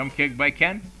 kind of jump kick by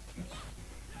Ken.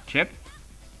 Chip.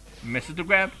 Misses the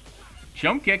grab.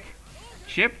 Jump kick.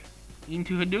 Chip.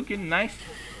 Into Hadouken. Nice.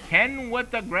 Ken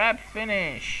with the grab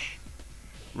finish.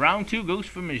 Round 2 goes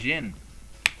for Majin.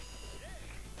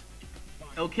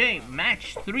 Okay,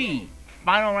 match 3.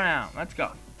 Final round. Let's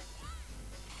go.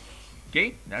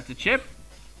 Okay, that's a chip.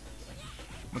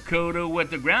 Makoto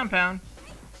with the ground pound.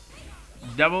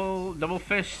 Double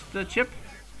fist the chip.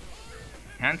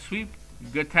 Hand sweep.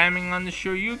 Good timing on the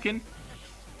Shoryuken.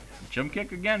 Jump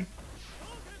kick again.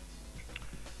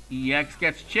 EX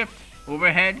gets chipped.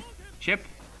 Overhead. Chip.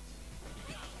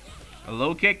 A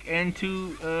low kick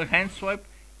into a hand swipe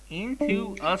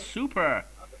into a super.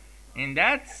 And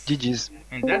that's GG's.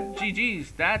 And that's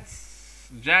GG's. That's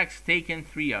Jack's taken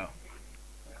 3-0.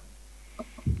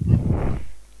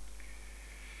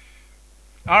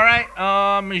 Alright,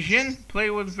 Majin,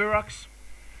 play with Virox.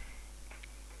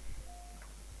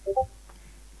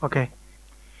 Okay.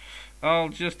 I'll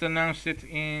just announce it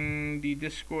in the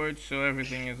Discord so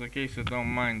everything is okay, so don't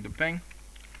mind the ping.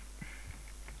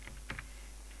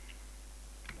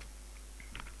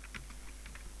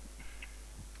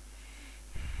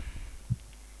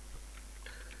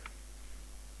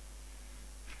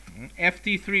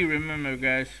 FT3, remember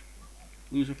guys.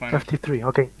 Loser final. FT3,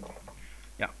 okay.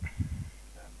 Yeah.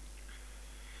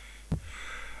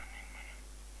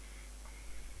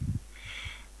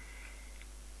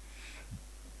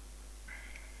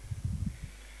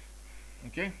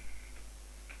 Okay.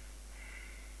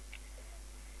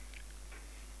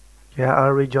 Yeah,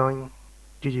 I'll rejoin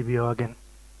GGBO again.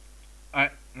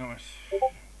 Alright, no worries.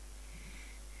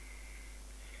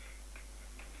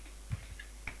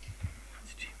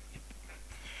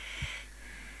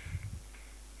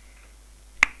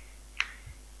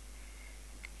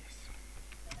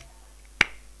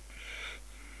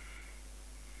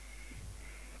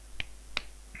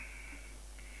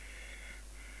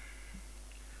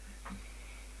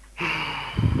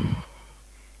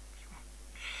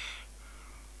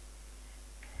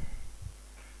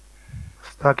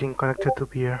 Stacking connected to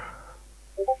peer.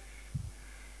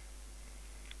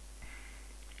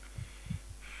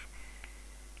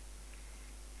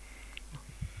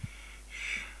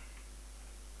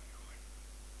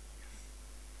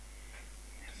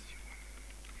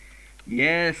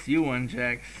 Yes, you won,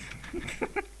 Jax.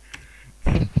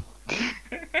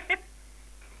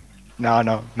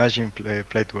 No, Majin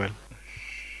played well.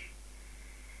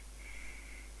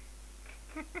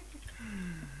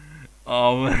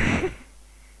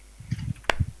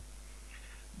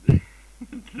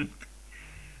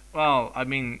 Well, I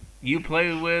mean, you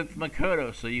played with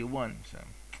Makoto, so you won, so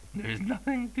there's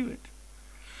nothing to it.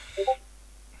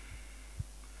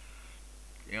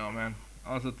 Yo, man.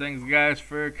 Also, thanks, guys,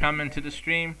 for coming to the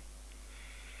stream.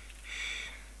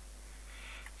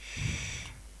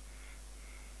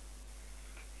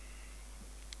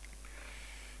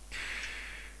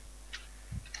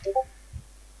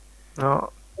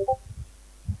 No.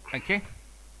 Okay.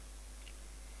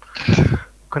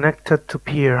 Connected to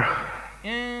peer.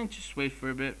 And just wait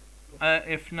for a bit.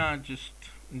 If not, just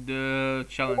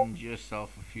challenge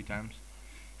yourself a few times.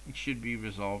 It should be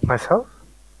resolved. Myself?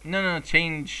 No,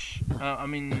 change.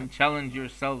 Challenge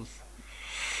yourselves.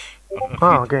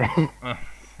 Okay.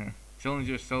 Challenge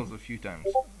yourselves a few times.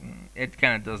 It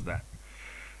kind of does that.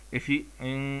 If you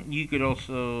could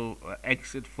also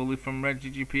exit fully from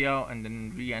Redggpo and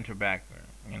then re-enter back.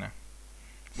 Or,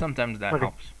 sometimes that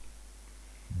helps.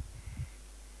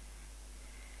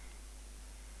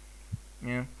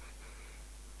 Yeah.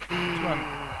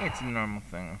 It's a normal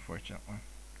thing, unfortunately.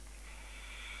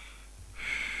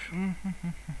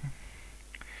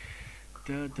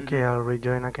 Okay, I'll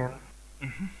rejoin again.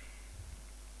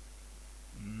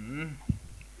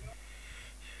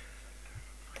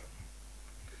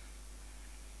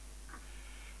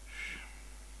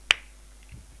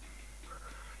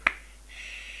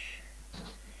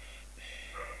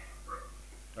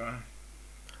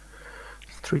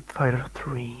 Street Fighter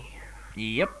 3.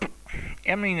 Yep.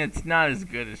 I mean, it's not as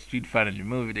good as Street Fighter the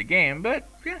movie, the game, but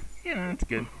yeah, it's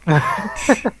good.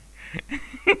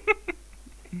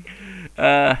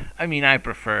 I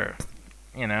prefer,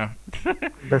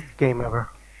 Best game ever.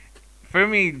 For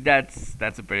me, that's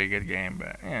a pretty good game,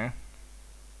 but yeah.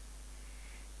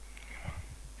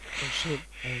 Oh shit,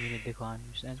 I didn't mean to decline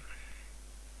your send.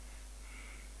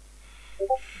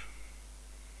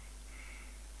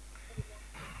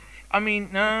 I mean,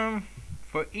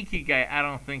 for Ikigai, I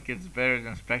don't think it's better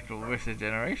than Spectral versus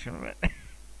Generation, but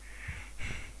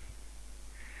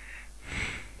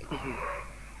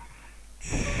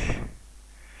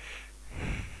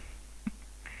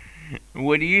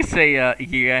what do you say,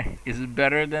 Ikigai? Is it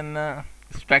better than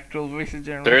Spectral versus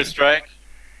Generation? Third strike?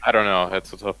 I don't know.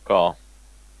 That's a tough call.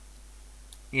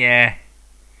 Yeah.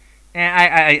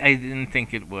 I didn't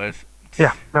think it was.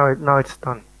 Yeah, now it's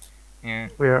done. Yeah.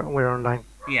 We're online.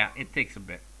 Yeah, it takes a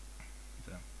bit.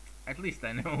 So, at least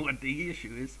I know what the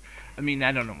issue is. I mean,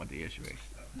 I don't know what the issue is.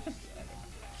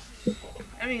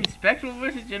 I mean, Spectral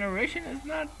versus Generation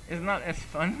is not as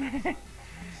fun.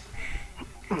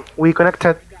 We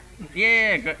connected.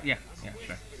 Yeah,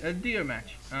 sure. Do your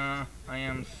match. I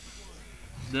am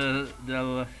the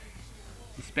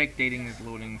spectating is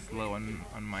loading slow on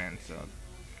my end, so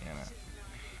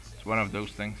it's one of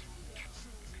those things.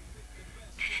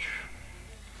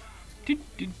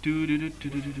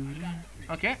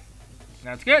 Okay,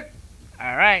 that's good.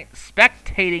 All right,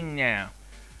 spectating now.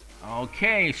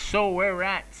 Okay, so we're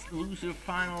at loser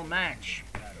final match,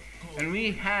 and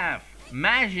we have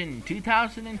Majin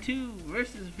 2002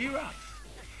 versus Virox.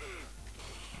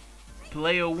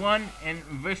 Player 1 and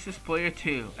versus player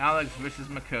 2. Alex versus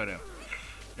Makoto.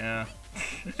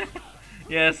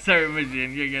 Yeah, sorry,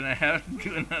 Majin, you're gonna have to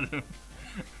do another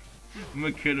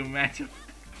Makoto matchup.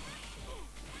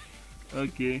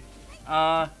 Okay.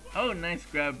 Oh, nice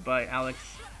grab by Alex.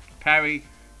 Parry,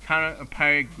 counter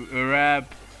parry grab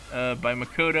by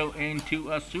Makoto into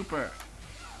a super.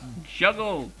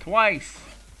 Juggle twice.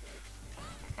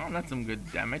 Oh, that's some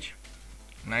good damage.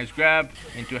 Nice grab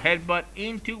into a headbutt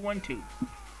into 1-2.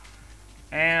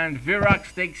 And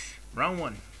Virox takes round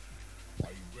 1.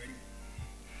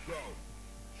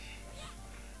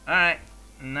 Alright,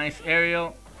 nice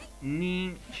aerial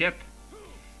knee chip.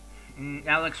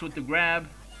 Alex with the grab.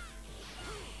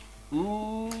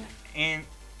 Ooh, and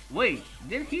wait,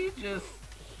 did he just...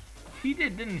 He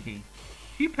did, didn't he?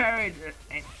 He parried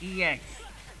an EX.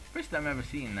 First time ever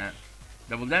seeing that.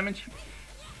 Double damage.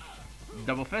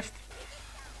 Double fist.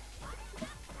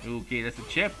 Okay, that's a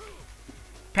chip.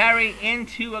 Parry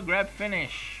into a grab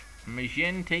finish.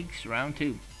 Majin takes round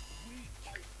 2.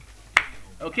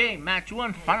 Okay, match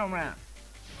 1, final round.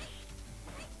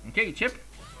 Okay, chip.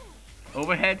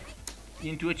 Overhead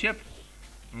into a chip.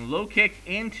 Low kick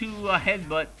into a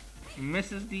headbutt.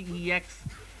 Misses the EX.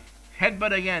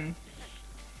 Headbutt again.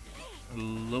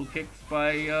 Low kicks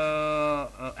by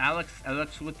Alex.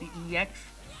 Alex with the EX.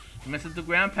 Misses the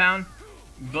ground pound.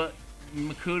 But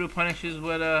Makoto punishes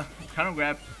with a counter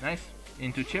grab. Nice.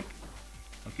 Into chip.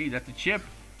 Okay, that's a chip.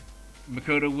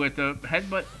 Makoto with a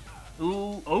headbutt.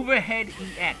 Ooh, overhead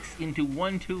EX into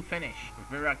 1-2 finish.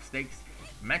 Virox takes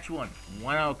match 1.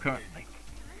 1-0 currently.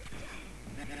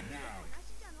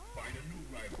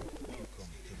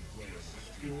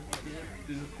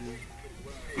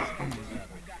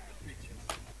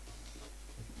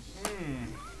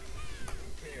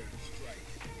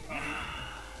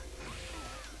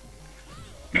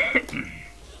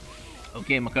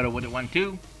 Okay, Makoto with it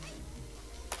 1-2.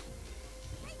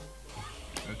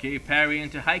 Okay, parry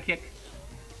into high kick.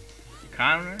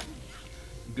 Counter.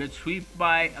 Good sweep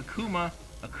by Akuma.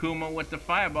 Akuma with the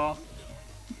fireball.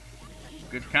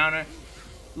 Good counter.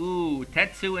 Ooh,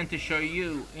 Tetsu into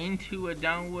Shoryu. Into a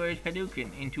downward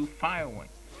Hadouken. Into Fire One.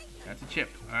 That's a chip.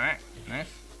 Alright, nice.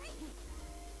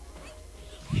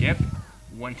 Chip.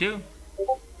 1-2.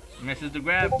 Misses the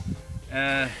grab.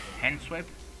 Hand swipe.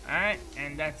 Alright,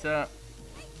 and that's a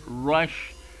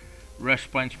rush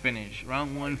punch finish.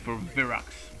 Round 1 for Virox.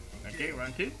 Okay,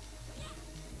 round 2.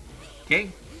 Okay,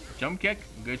 jump kick.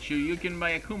 Good Shoryuken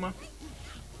by Akuma.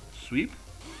 Sweep.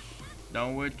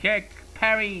 Downward kick.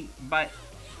 Parry by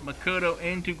Makoto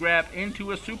into grab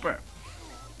into a super.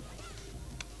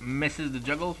 Misses the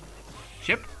juggle.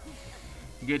 Chip.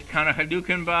 Good counter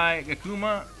Hadouken by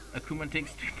Akuma. Akuma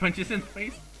takes 3 punches in the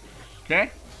face.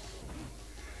 Okay.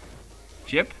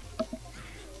 Chip.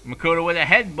 Makoto with a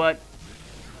headbutt.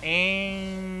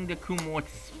 And Akuma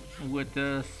with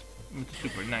the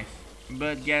super. Nice.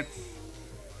 But gets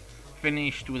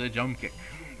finished with a jump kick.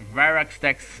 Virox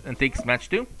takes match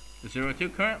 2.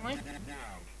 0-2 currently.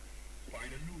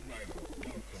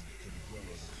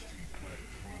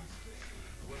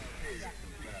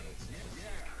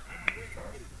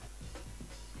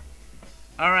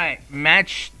 Alright,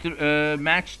 match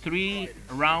 3,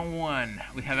 round 1.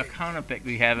 We have a counter pick.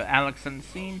 We have Alex on the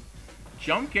scene.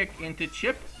 Jump kick into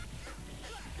chip.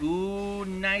 Ooh,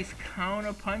 nice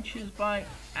counter punches by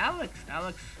Alex.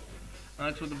 Alex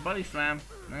Alex with the body slam.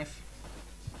 Nice.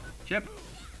 Chip.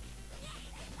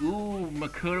 Ooh,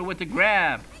 Makoto with the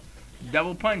grab.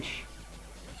 Double punch.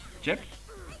 Chip.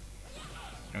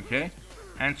 Okay.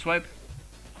 Hand swipe.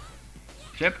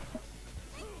 Chip.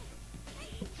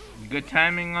 Good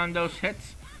timing on those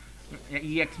hits.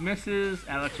 EX misses.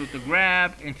 Alex with the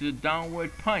grab into the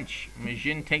downward punch.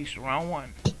 Majin takes round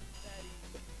 1.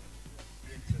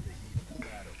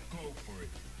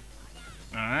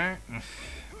 Alright.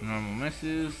 Normal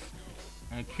misses.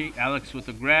 Okay, Alex with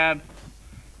the grab.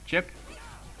 Chip.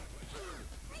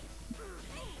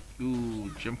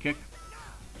 Ooh, jump kick.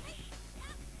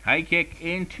 High kick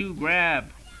into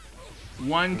grab.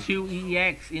 1-2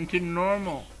 EX into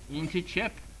normal. Into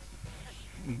chip.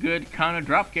 Good counter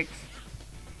drop kicks.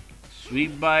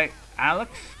 Sweep by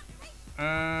Alex.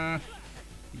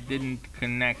 Didn't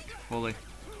connect fully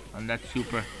on that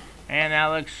super. And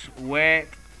Alex with,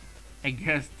 I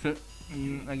guess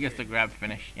the grab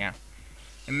finish. Yeah.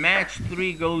 And match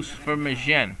 3 goes for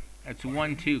Majin. It's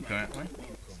 1-2 currently.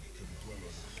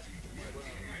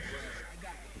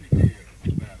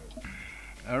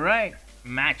 Alright,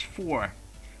 match 4.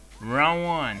 Round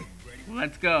 1.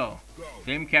 Let's go.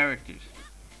 Same characters.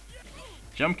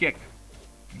 Jump kick.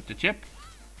 Into chip.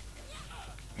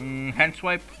 Hand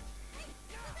swipe.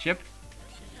 Chip.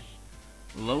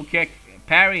 Low kick.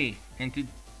 Parry. Into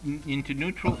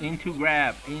neutral. Into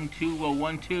grab. Into a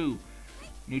 1-2.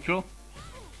 Neutral.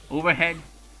 Overhead.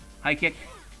 High kick.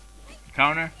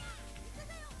 Counter.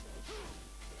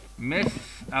 Miss.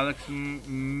 Alex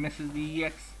misses the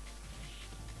EX.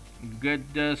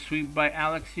 Good sweep by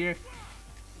Alex here.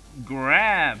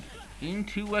 Grab.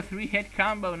 Into a 3-hit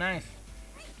combo. Nice.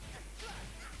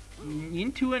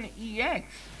 Into an EX.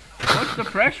 What's the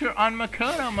pressure on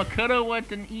Makoto? Makoto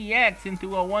with an EX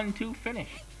into a 1-2 finish.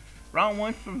 Round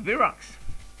 1 for Virox.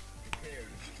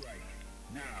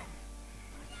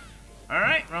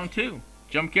 Alright, round 2.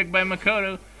 Jump kick by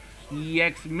Makoto.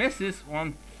 EX misses.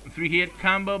 3-hit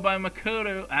combo by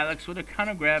Makoto. Alex with a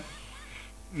counter grab.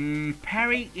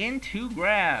 Parry into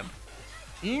grab.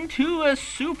 Into a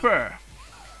super.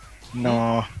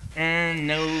 No. And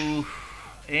no.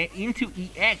 Into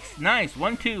EX. Nice.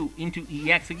 1-2. Into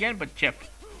EX again, but chip.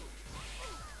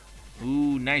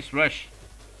 Ooh, nice rush.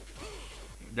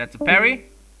 That's a parry.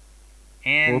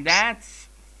 And Oops. that's...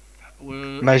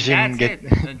 Imagine that's get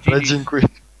it. Raging quit.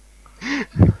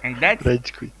 And that's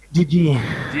Rage quit. GG.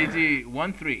 GG.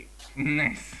 1-3.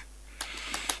 Nice.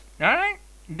 Alright.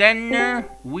 Then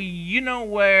you know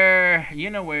where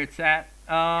it's at.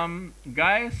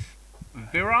 Guys,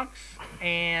 Virox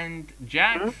and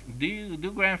Jax do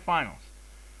grand finals.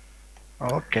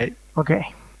 Okay.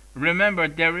 Okay. Remember,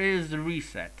 there is a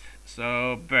reset,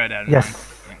 so bear that in Yes.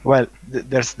 mind. Well,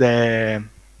 there's the.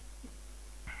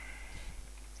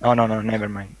 Oh no, never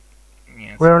mind.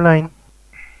 Yes. We're online.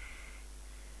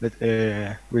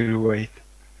 We'll wait.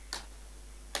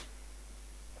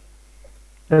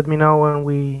 Let me know when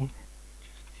we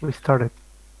started.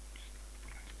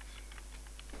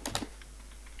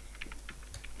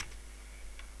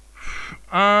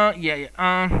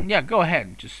 Yeah. Go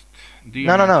ahead. Just do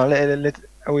your. No. Let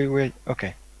we wait.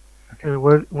 Okay.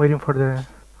 We're waiting for the.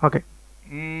 Okay.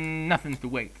 Nothing to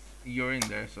wait. You're in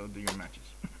there, so do your matches.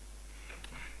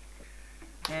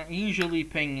 Usually,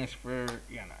 ping is for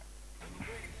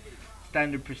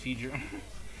standard procedure.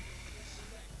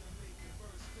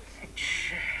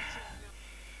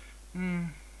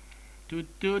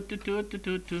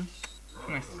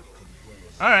 Nice.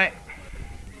 Alright.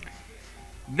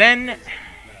 Then,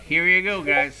 here you go,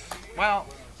 guys. Well,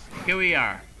 here we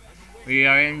are. We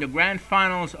are in the grand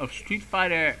finals of Street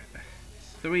Fighter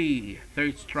 3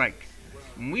 Third Strike.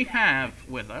 We have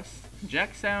with us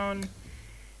Jackson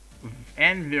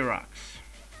and Virox.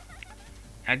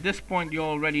 At this point, you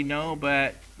already know,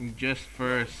 but just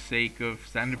for sake of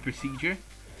standard procedure,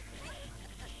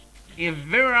 if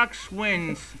Virox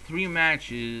wins 3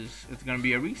 matches, it's gonna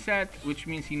be a reset, which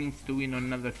means he needs to win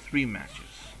another 3 matches.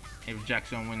 If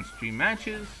Jackson wins 3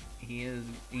 matches, he is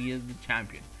the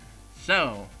champion.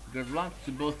 So, good luck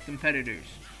to both competitors.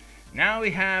 Now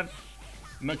we have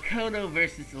Makoto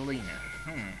versus Alina.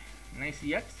 Nice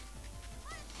EX.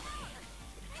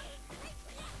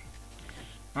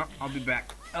 Oh, I'll be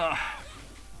back. Ugh.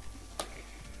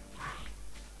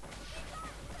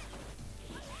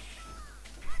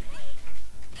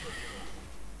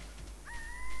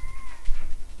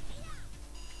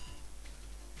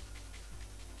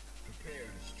 Prepare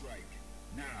to strike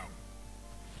now.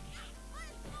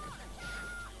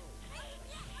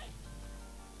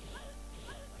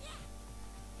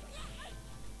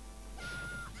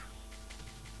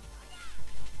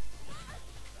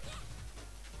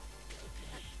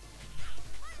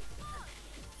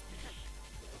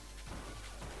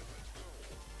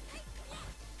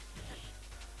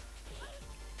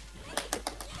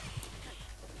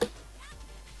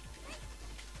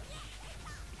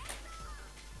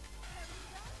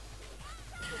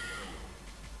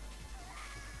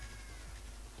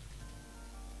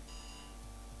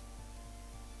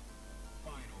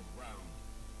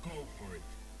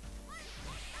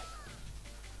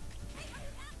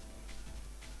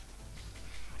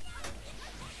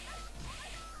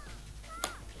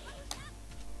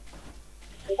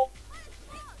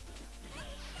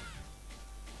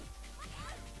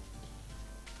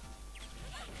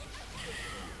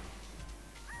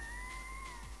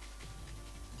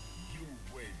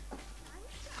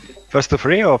 First to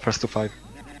 3 or first to 5?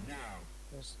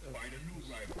 That's,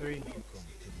 3.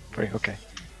 3, okay.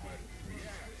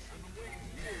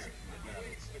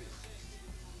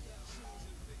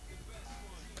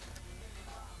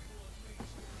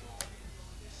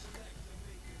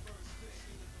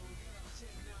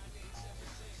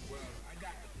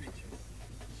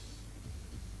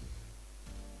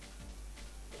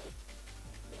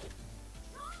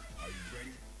 Are you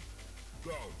ready?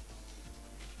 Go.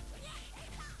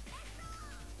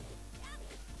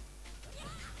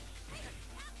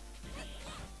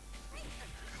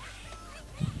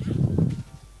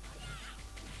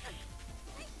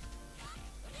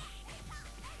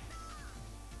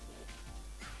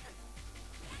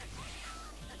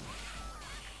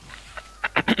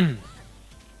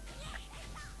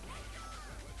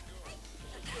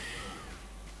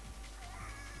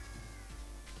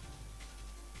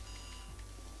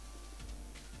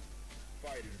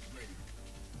 Fighters ready.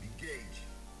 Engage.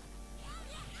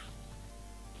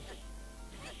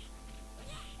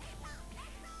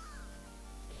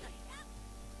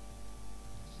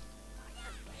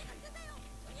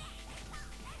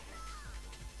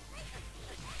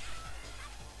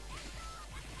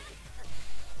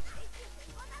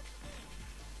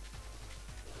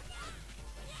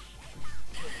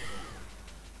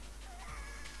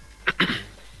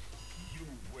 You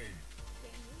win.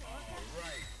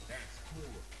 Alright, that's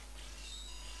cool.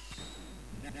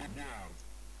 Now,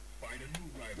 find a new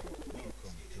rival.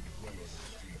 Welcome to the Well of the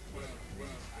Street. Well,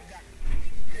 I got the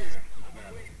picture. Yeah,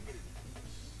 I'm ready.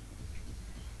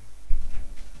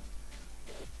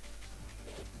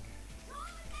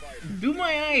 Do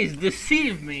my eyes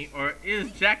deceive me, or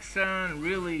is Jackson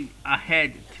really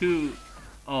ahead 2-0?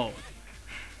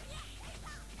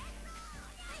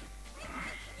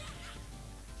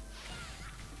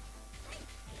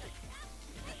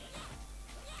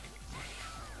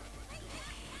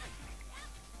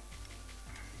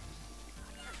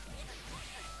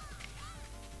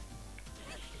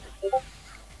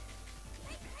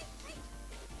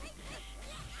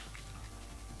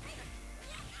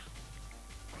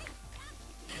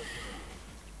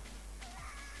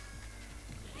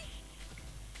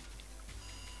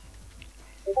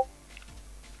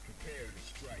 Prepare to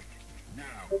strike. Now.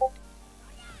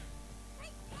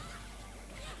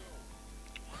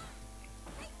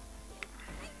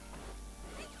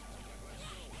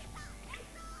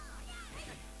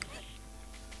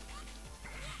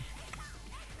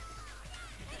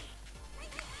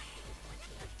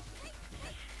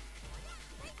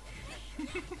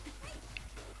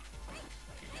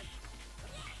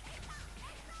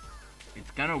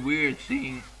 It's kind of weird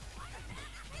seeing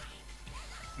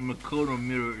Makoto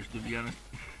mirrors, to be honest.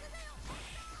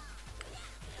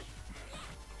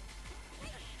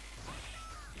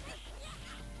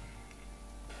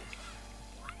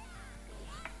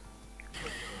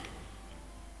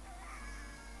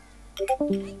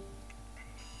 Final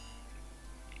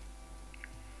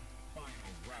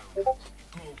round. Go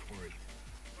for it.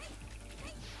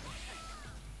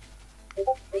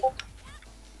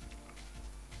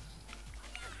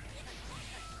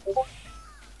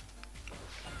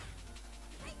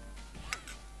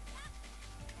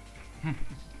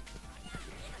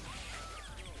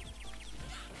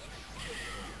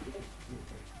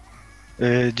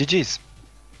 GG's.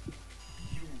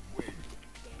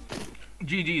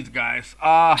 GG's, guys.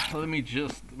 Let me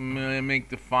just make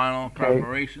the final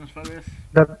preparations for this.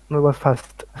 That was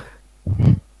fast.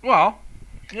 Well,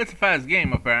 it's a fast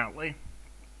game apparently.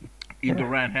 In the Yeah.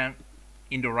 right hand,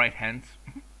 in the right hands.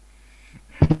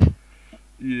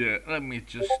 Yeah, let me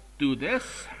just do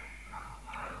this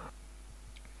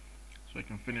so I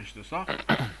can finish this off.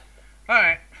 All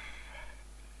right.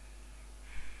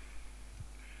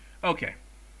 Okay.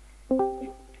 All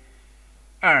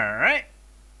right.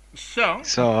 So,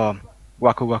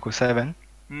 Waku Waku 7.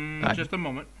 just a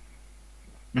moment.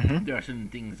 Mm-hmm. There are certain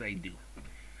things I do.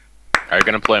 Are you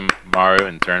gonna play Mario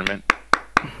in tournament?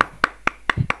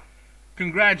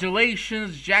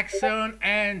 Congratulations, Jackson,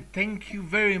 and thank you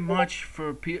very much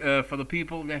for the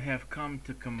people that have come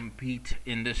to compete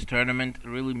in this tournament. It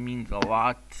really means a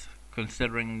lot,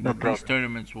 considering that these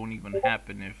tournaments won't even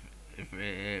happen if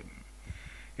it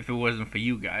wasn't for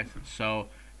you guys. So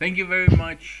thank you very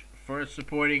much for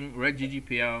supporting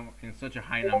Redggpo in such a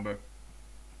high number.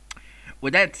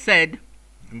 With that said,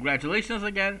 congratulations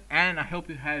again, and I hope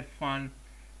you had fun.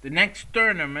 The next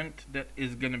tournament that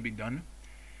is gonna be done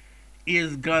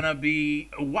is gonna be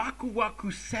Waku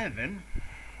Waku 7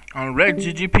 on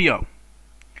Redggpo.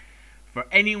 For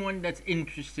anyone that's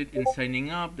interested in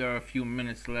signing up, there are a few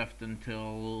minutes left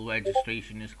until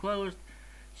registration is closed.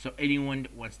 So anyone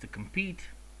that wants to compete,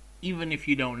 Even if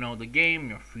you don't know the game,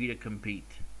 you're free to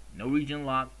compete. No region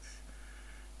locks.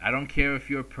 I don't care if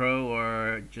you're a pro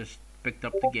or just picked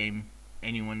up the game.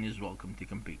 Anyone is welcome to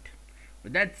compete.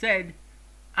 With that said,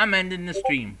 I'm ending the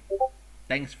stream.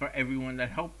 Thanks for everyone that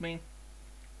helped me.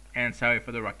 And sorry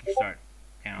for the rocky start.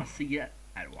 And I'll see you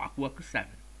at Waku Waku 7.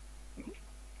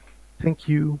 Thank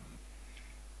you.